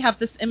already have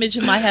this image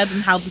in my head on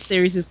how the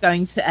series is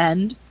going to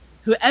end.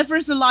 Whoever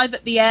is alive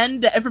at the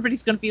end,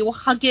 everybody's going to be all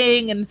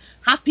hugging and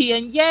happy,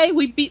 and yay,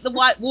 we beat the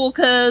White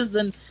Walkers,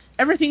 and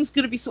everything's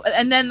going to be sorted.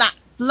 And then that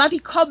bloody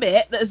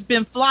comet that has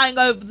been flying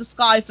over the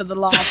sky for the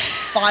last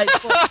 5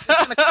 books is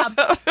going to come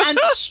and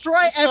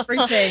destroy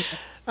everything.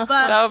 But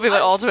that would be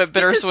the ultimate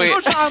bittersweet.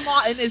 George R. R.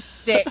 Martin is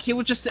dick. He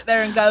would just sit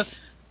there and go,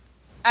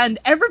 and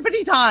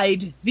everybody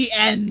died. The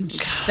end.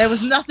 There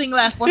was nothing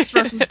left.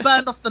 Westeros was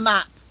burned off the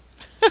map.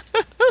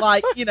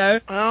 Like, you know.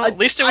 Well, at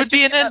least it would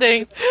be an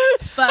ending.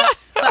 But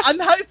I'm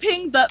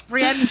hoping that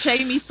Brienne and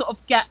Jaime sort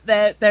of get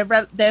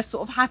their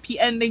sort of happy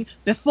ending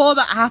before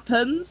that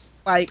happens.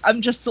 Like,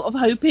 I'm just sort of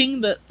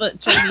hoping that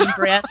Jaime and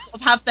Brienne sort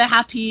of have their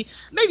happy,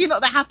 maybe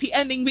not their happy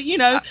ending, but, you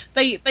know,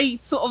 they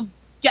sort of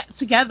get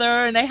together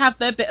and they have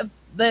their bit of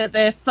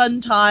their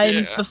fun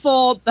times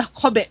before the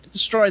Hobbit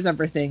destroys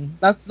everything.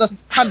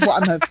 That's kind of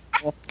what I'm hoping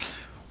for.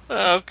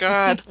 Oh,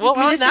 God. Well,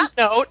 on that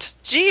note,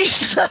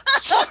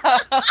 Jesus.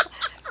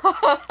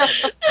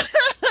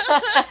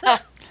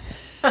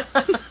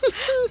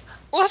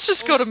 Let's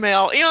just go to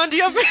mail. Eon, do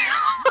you have mail?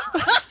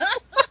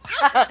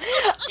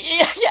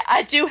 Yeah,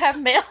 I do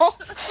have mail.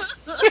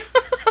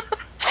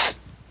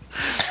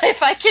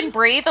 If I can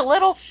breathe a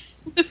little.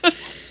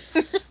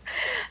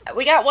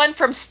 We got one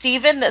from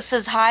Steven that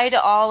says, hi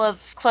to all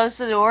of Close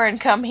the Door and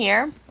Come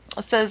Here.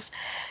 It says,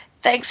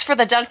 thanks for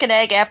the Dunk and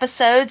Egg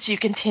episodes. You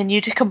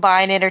continue to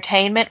combine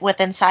entertainment with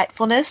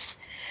insightfulness.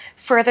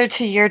 Further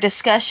to your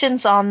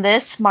discussions on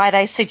this, might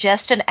I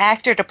suggest an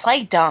actor to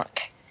play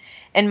Dunk?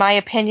 In my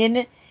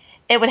opinion,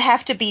 it would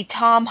have to be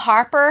Tom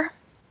Harper,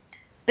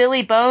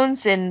 Billy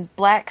Bones in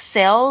Black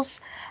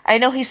Sails. I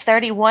know he's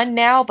 31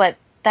 now, but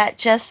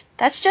that's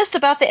just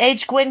about the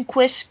age Gwen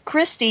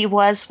Christie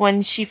was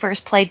when she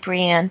first played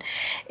Brienne.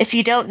 If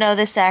you don't know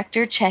this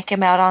actor, check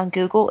him out on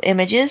Google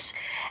Images.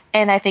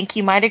 And I think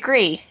you might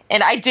agree.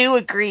 And I do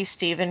agree,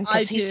 Stephen,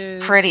 because he's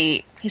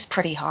pretty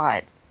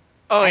hot.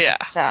 Oh,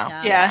 yeah. So,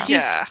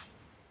 yeah.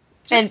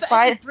 Just for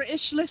any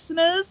British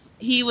listeners,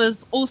 he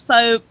was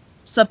also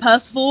Sir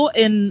Percival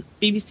in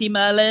BBC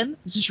Merlin.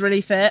 He's just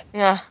really fit.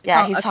 Yeah,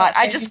 he's hot.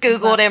 I just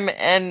Googled him,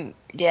 and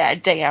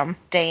damn.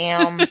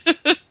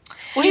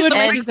 Well, he's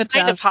the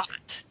kind of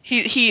hot.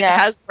 He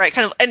has the right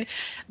kind of, and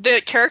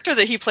the character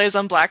that he plays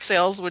on Black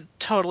Sails would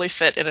totally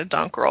fit in a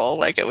Dunk role.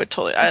 Like, it would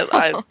totally.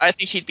 I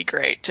think he'd be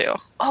great too.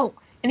 Oh,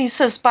 and he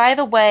says, by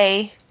the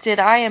way, did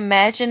I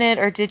imagine it,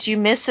 or did you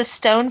miss a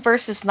stone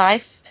versus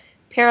knife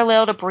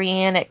parallel to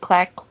Brienne at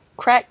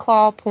Crack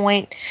Claw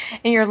Point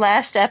in your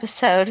last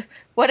episode?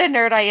 What a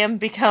nerd I am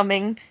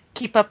becoming.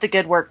 Keep up the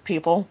good work,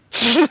 people.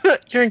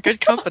 You're in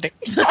good company.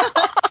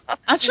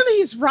 Actually,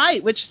 he's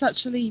right, which is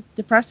actually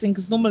depressing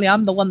because normally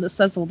I'm the one that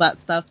says all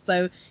that stuff.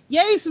 So,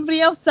 yay, somebody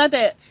else said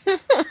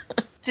it.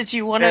 Did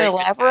you want to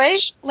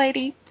elaborate,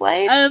 Lady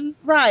Blade?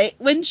 Right.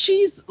 When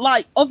she's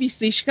like,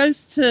 obviously, she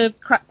goes to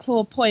Crack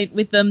Claw Point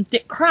with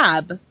Dick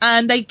Crab,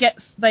 and they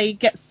get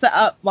set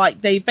up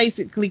like they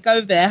basically go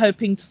there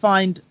hoping to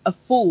find a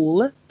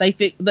fool. They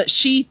think that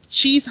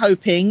she's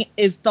hoping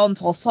is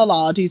Dontos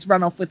Sollard, who's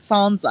run off with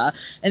Sansa,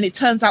 and it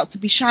turns out to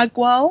be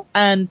Shagwell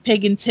and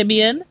Pig and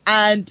Timian.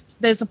 And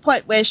there's a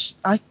point where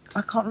I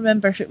can't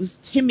remember if it was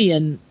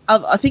Timian.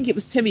 I think it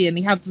was Timian.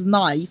 He had the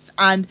knife,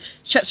 and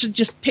Shetcha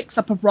just picks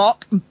up a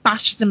rock and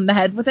bashes him in the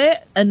head with it.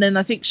 And then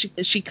I think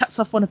she cuts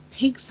off one of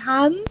Pig's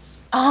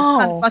hands. Oh.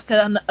 It's kind of like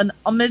an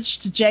homage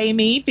to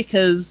Jaime,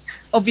 because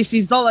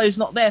obviously Zolo's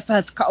not there for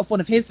her to cut off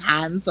one of his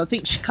hands. So I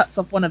think she cuts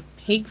off one of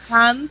Pig's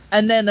hands.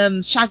 And then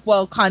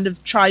Shagwell kind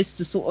of tries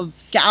to sort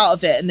of get out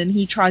of it, and then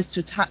he tries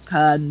to attack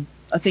her, and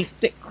I think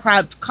Dick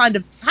Crab kind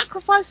of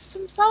sacrifices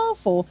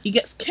himself, or he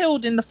gets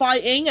killed in the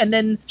fighting, and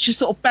then she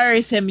sort of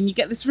buries him, and you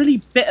get this really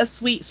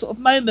bittersweet sort of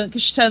moment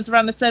because she turns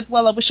around and said,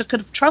 well, I wish I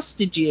could have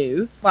trusted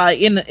you, like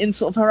in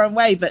sort of her own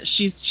way, but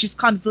she's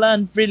kind of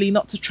learned really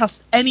not to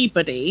trust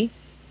anybody.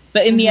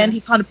 But in the end, he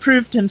kind of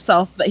proved to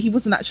himself that he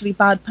wasn't actually a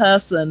bad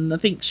person. I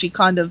think you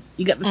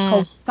get this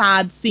whole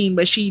sad scene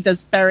where she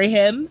does bury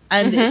him,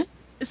 and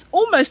it's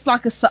almost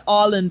like a Sir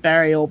Arlen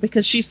burial,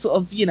 because she's sort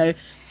of,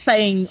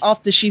 saying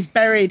after she's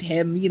buried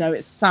him,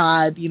 it's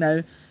sad,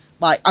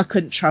 like, I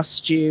couldn't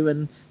trust you,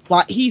 and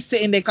like he's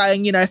sitting there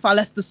going, if I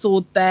left the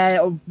sword there,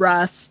 or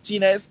rust,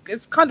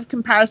 it's kind of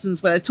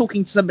comparisons where they're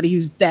talking to somebody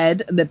who's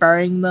dead and they're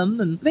burying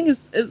them, and I think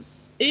it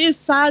is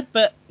sad,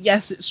 but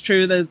yes, it's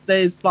true.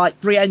 There's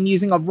like Brienne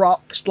using a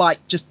rock,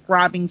 like just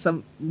grabbing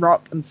some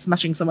rock and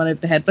smashing someone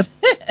over the head with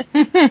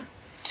it.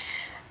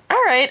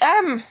 All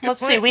right,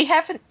 let's see. We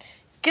haven't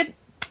good.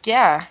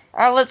 Yeah.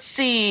 Let's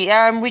see.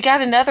 We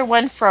got another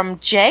one from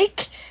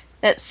Jake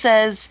that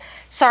says,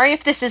 sorry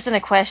if this isn't a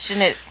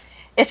question.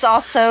 It's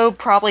also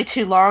probably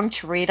too long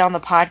to read on the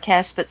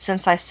podcast, but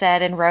since I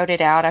said and wrote it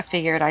out, I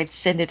figured I'd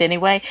send it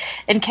anyway,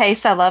 in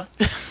case I love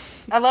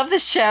the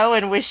show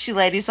and wish you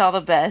ladies all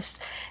the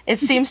best. It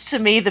seems to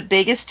me the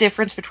biggest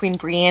difference between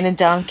Brienne and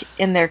Dunk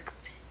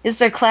is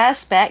their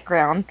class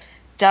background.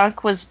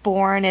 Dunk was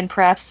born in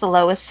perhaps the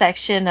lowest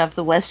section of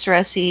the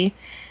Westerosi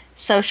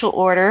social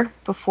order.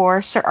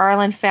 Before Sir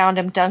Arlen found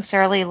him, Dunk's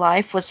early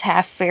life was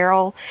half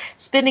feral,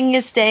 spending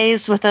his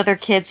days with other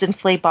kids in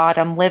Flea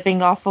Bottom,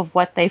 living off of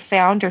what they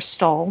found or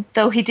stole.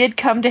 Though he did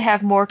come to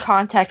have more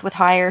contact with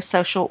higher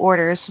social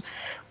orders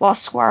while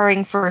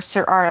squiring for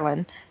Sir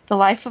Arlen, the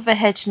life of a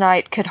hedge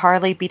knight could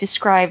hardly be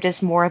described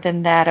as more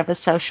than that of a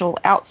social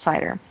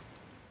outsider.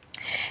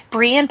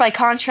 Brienne, by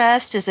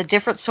contrast, is a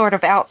different sort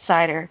of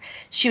outsider.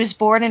 She was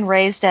born and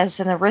raised as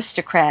an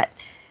aristocrat.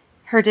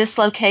 Her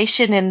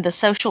dislocation in the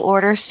social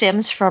order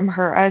stems from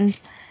her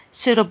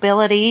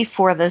unsuitability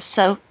for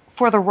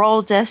the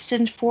role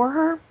destined for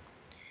her.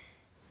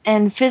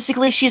 And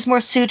physically, she's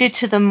more suited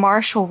to the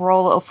martial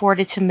role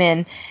afforded to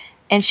men.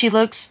 And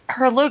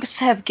her looks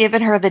have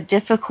given her the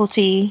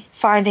difficulty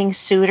finding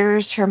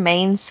suitors, her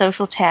main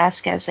social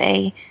task as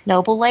a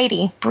noble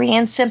lady.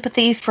 Brienne's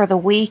sympathy for the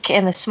weak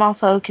and the small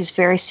folk is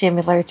very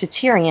similar to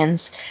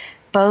Tyrion's.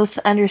 Both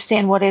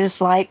understand what it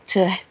is like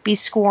to be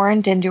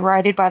scorned and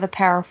derided by the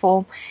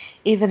powerful,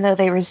 even though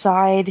they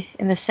reside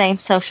in the same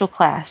social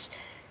class.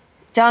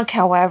 Dunk,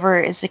 however,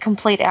 is a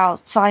complete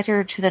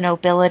outsider to the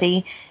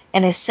nobility,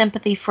 and his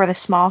sympathy for the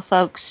small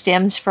folk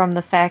stems from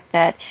the fact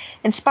that,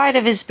 in spite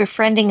of his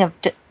befriending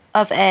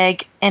of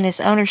Egg and his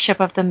ownership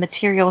of the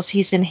materials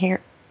he's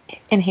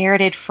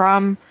inherited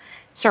from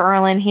Sir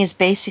Arlen, he is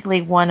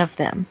basically one of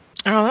them.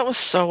 Oh, that was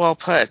so well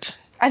put.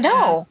 I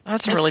know. Yeah,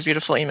 that's a really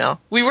beautiful email.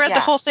 We read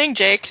the whole thing,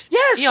 Jake.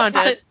 Yes. Eon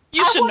did.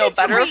 You should know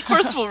better. Of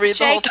course we'll read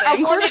Jake, the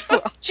whole thing.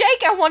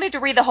 Jake, I wanted to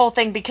read the whole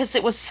thing because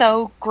it was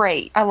so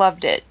great. I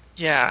loved it.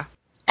 Yeah.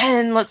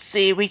 And let's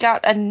see, we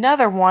got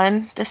another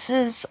one. This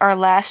is our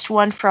last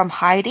one from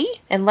Heidi.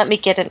 And let me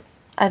get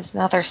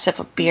another sip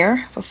of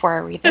beer before I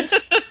read this.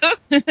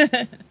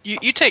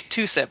 You take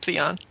 2 sips,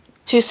 Eon.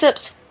 2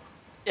 sips?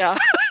 Yeah.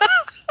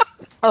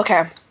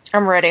 Okay,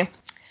 I'm ready.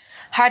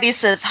 Heidi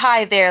says,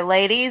 hi there,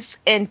 ladies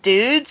and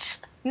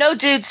dudes. No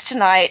dudes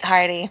tonight,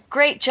 Heidi.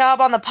 Great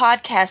job on the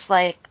podcast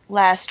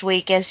last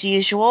week as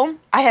usual.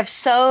 I have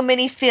so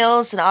many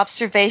feels and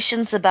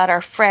observations about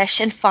our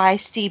fresh and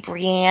feisty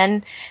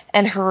Brienne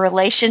and her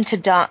relation to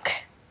Dunk,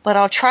 but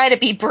I'll try to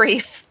be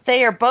brief.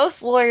 They are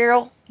both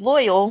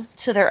loyal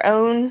to their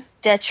own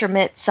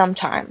detriment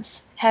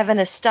sometimes, have an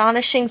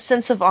astonishing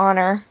sense of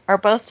honor, are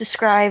both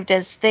described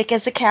as thick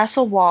as a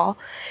castle wall,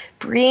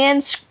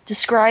 Brienne's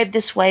described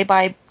this way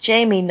by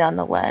Jaime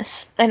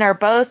nonetheless, and are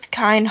both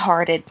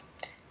kind-hearted.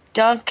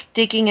 Dunk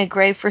digging a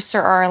grave for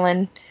Sir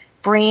Arlen,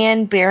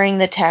 Brienne burying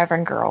the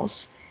tavern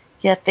girls.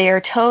 Yet they are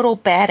total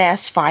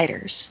badass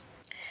fighters.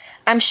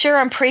 I'm sure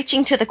I'm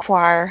preaching to the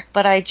choir,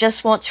 but I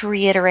just want to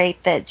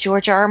reiterate that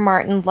George R. R.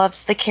 Martin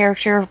loves the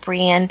character of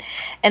Brienne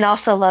and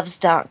also loves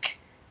Dunk.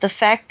 The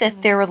fact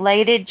that they're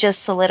related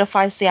just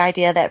solidifies the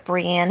idea that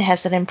Brienne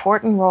has an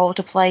important role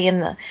to play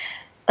in the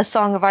A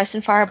Song of Ice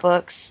and Fire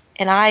books,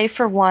 and I,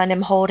 for one,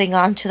 am holding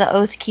on to the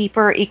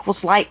Oathkeeper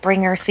equals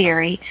Lightbringer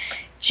theory.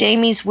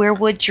 Jaime's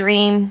weirwood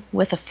dream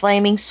with a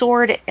flaming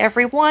sword,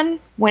 everyone.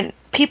 When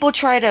people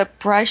try to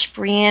brush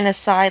Brienne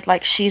aside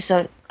like she's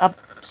a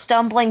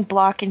stumbling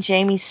block in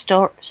Jaime's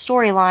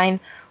storyline,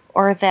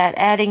 or that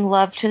adding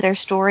love to their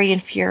story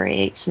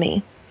infuriates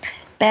me.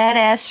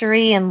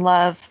 Badassery and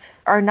love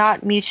are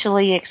not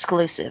mutually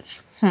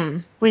exclusive.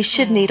 We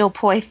should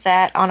needlepoint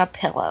that on a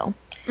pillow.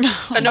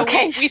 No,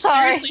 okay, we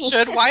seriously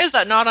should. Why is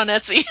that not on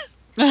Etsy?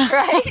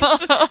 Right?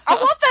 I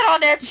want that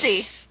on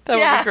Etsy. That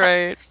would be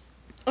great.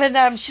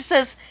 And she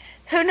says,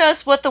 who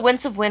knows what the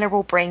Winds of Winter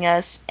will bring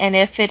us, and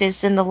if it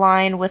is in the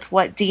line with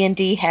what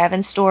D&D have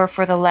in store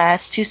for the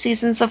last 2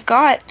 seasons of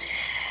GOT.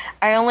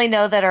 I only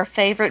know that our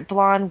favorite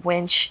blonde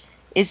wench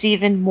is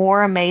even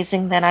more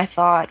amazing than I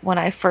thought when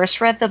I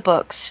first read the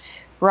books.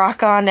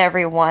 Rock on,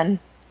 everyone.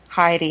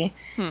 Heidi.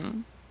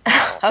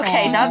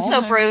 Okay, not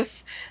so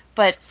brief,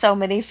 but so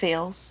many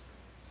feels.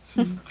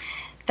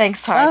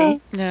 Thanks,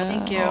 Heidi.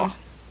 Thank you.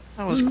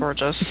 That was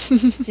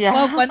gorgeous.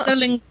 Yeah.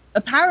 Well,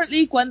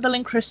 apparently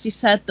Gwendolyn Christie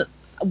said that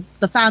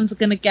the fans are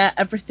going to get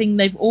everything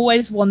they've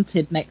always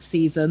wanted next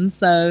season,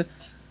 so...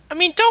 I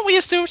mean, don't we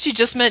assume she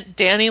just meant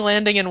Dany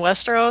landing in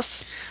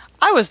Westeros?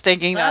 I was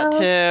thinking that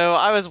too.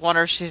 I was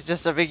wondering if she's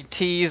just a big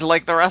tease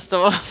like the rest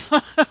of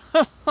them.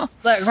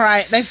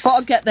 Right, they've got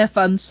to get their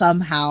fun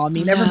somehow. I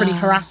mean, everybody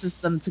harasses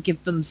them to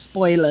give them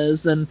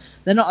spoilers, and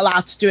they're not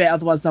allowed to do it,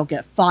 otherwise they'll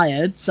get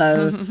fired,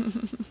 so...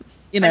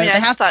 You know, they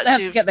have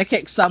to get their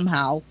kicks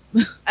somehow.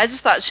 I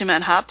just thought she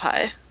meant hot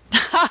pie.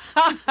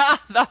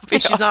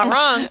 She's not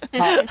wrong.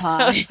 Hot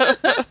pie.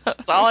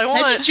 That's all I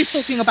want. Maybe she's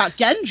talking about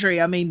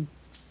Gendry. I mean,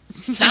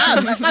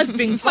 damn, that guy's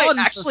been gone.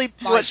 Actually,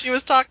 what she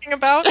was talking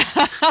about?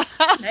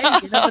 Hey,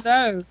 you never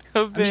know.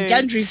 I mean,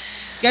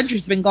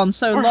 Gendry's been gone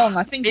so long.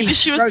 I think maybe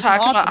she was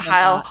talking about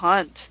Hyle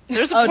Hunt.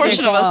 There's a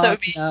portion of us that would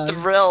be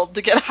thrilled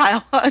to get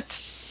Hyle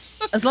Hunt.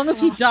 As long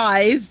as he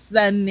dies,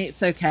 then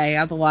it's okay.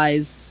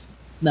 Otherwise.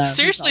 No,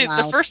 seriously,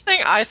 the first thing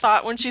I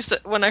thought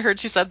when I heard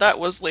she said that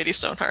was Lady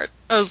Stoneheart.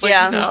 I was like,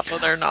 no,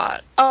 they're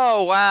not.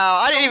 Oh, wow.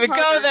 I didn't even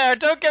go there.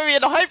 Don't get me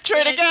in a hype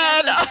train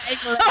again.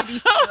 Lady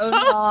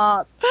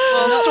Stoneheart.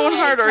 Well,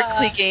 Stoneheart or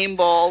Clegane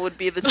Bowl would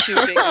be the two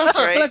biggest,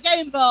 right?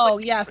 Clegane Bowl,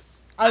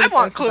 yes. I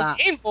want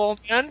Clegane Bowl,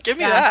 man. Give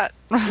me that.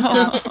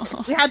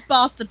 We had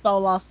Bastard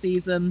Bowl last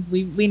season.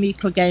 We need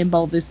Clegane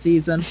Bowl this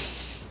season.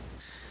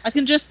 I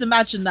can just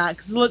imagine that,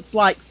 because it looks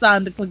like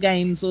Sandor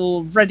Clegane's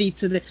all ready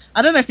to...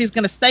 I don't know if he's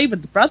going to stay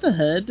with the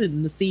Brotherhood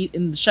in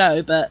the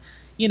show, but,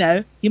 you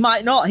know, he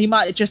might not. He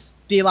might just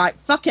be like,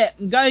 fuck it,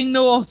 I'm going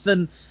north,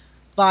 and,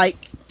 like,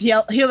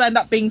 he'll end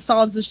up being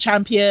Sansa's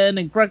champion,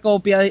 and Gregor will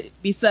be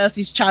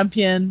Cersei's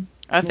champion.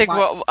 I think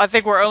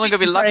we're only going to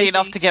be lucky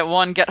enough to get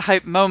one Get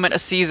Hype moment a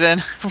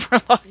season.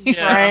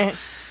 Right.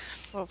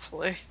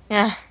 Hopefully.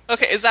 Yeah.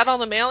 Okay, is that all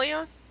the mail,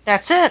 Leon?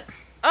 That's it.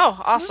 Oh,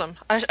 awesome.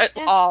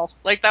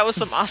 That was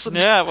some awesome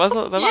mail. Yeah, that was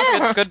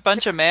a good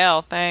bunch of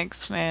mail.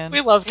 Thanks, man.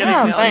 We love getting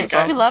mail. Thanks.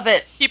 We love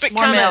it. Keep it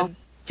coming. Mail.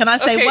 Can I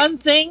say one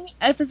thing,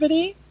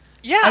 everybody?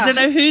 Yeah. I don't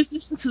know who's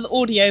listened to the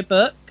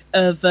audiobook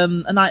of A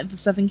Night of the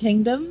Seven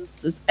Kingdoms.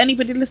 Has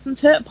anybody listened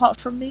to it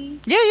apart from me?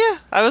 Yeah.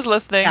 I was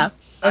listening. Yeah.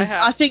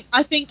 I think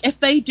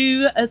if they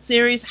do a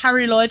series,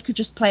 Harry Lloyd could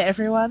just play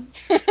everyone.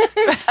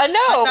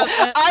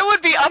 I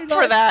would be up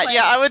for that.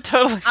 Yeah, I would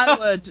totally. I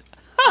would.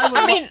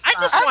 I mean, I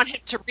just want him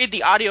to read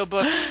the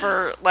audiobooks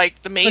for,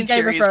 like, the main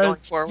series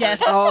going forward.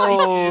 Yes.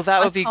 Oh,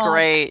 that would be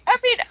great. I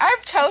mean,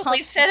 I've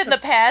totally said in the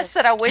past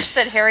that I wish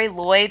that Harry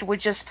Lloyd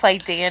would just play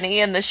Dany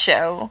in the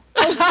show.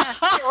 He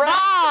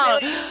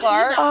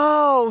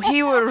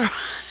would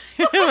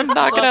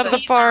knock it out of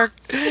the park.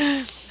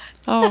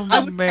 Oh, I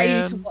would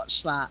pay you to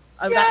watch that.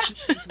 I would actually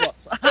pay you to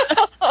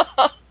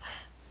watch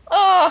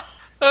that.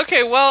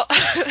 Okay, well,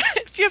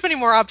 if you have any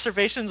more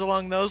observations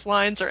along those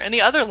lines or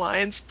any other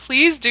lines,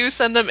 please do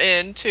send them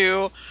in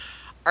to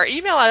our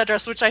email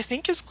address, which I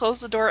think is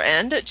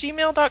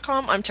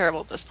closethedoorend@gmail.com. I'm terrible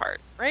at this part,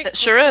 right? It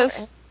sure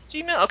is.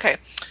 Gmail? Okay.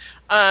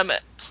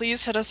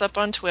 Please hit us up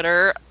on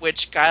Twitter,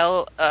 which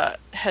Guile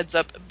heads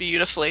up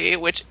beautifully,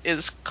 which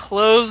is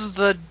Close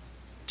the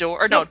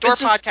Door. No, Door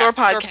Podcast. Door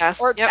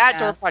Podcast. Or at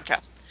Door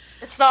Podcast.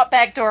 It's not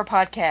Backdoor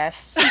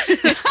Podcast.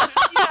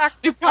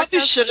 We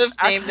probably should have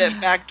named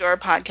it Backdoor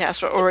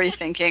Podcast. What were we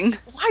thinking?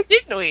 Why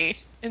didn't we?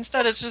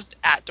 Instead, it's just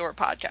 @Door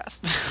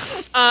Podcast.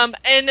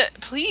 And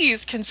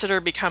please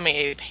consider becoming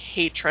a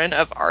patron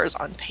of ours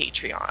on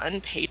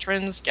Patreon.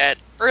 Patrons get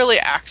early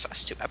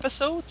access to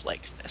episodes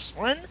like this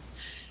one.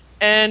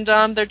 And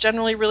they're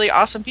generally really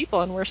awesome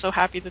people, and we're so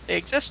happy that they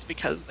exist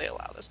because they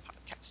allow this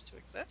podcast to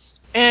exist.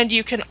 And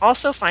you can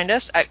also find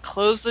us at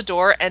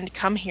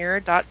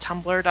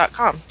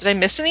closethedoorandcomehere.tumblr.com. Did I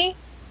miss any?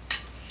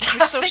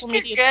 Which social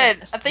media?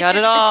 Good. I think got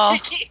it all. I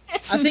think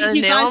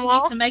you guys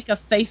need to make a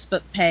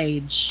Facebook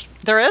page.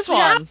 There is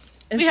one.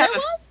 Is there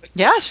one?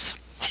 Yes.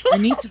 I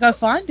need to go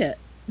find it.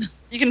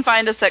 You can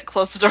find us at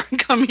Close the Door and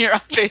Come Here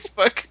on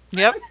Facebook.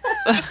 Yep.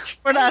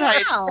 We're not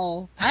hiding.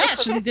 Wow. I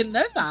actually didn't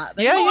know that.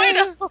 Yeah. I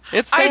know.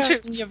 It's there.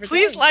 iTunes.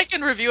 Please like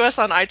and review us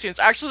on iTunes.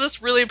 Actually,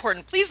 that's really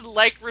important. Please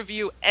like,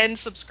 review, and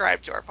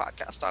subscribe to our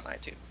podcast on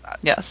iTunes. That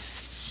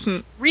Yes.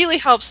 really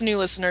helps new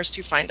listeners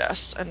to find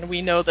us, and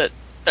we know that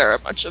there are a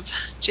bunch of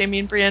Jamie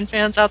and Brienne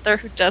fans out there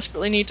who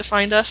desperately need to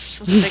find us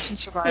so that they can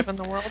survive in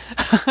the world.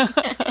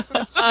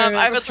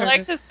 I would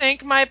like to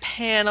thank my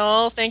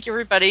panel. Thank you,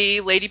 everybody.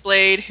 Lady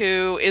Blade,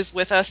 who is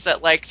with us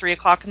at like 3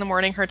 o'clock in the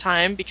morning her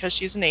time because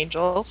she's an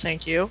angel.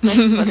 Thank you.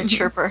 What a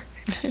chirper.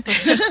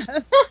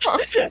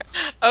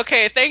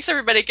 Okay, thanks,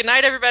 everybody. Good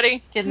night,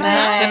 everybody. Good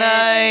night. Good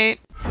night.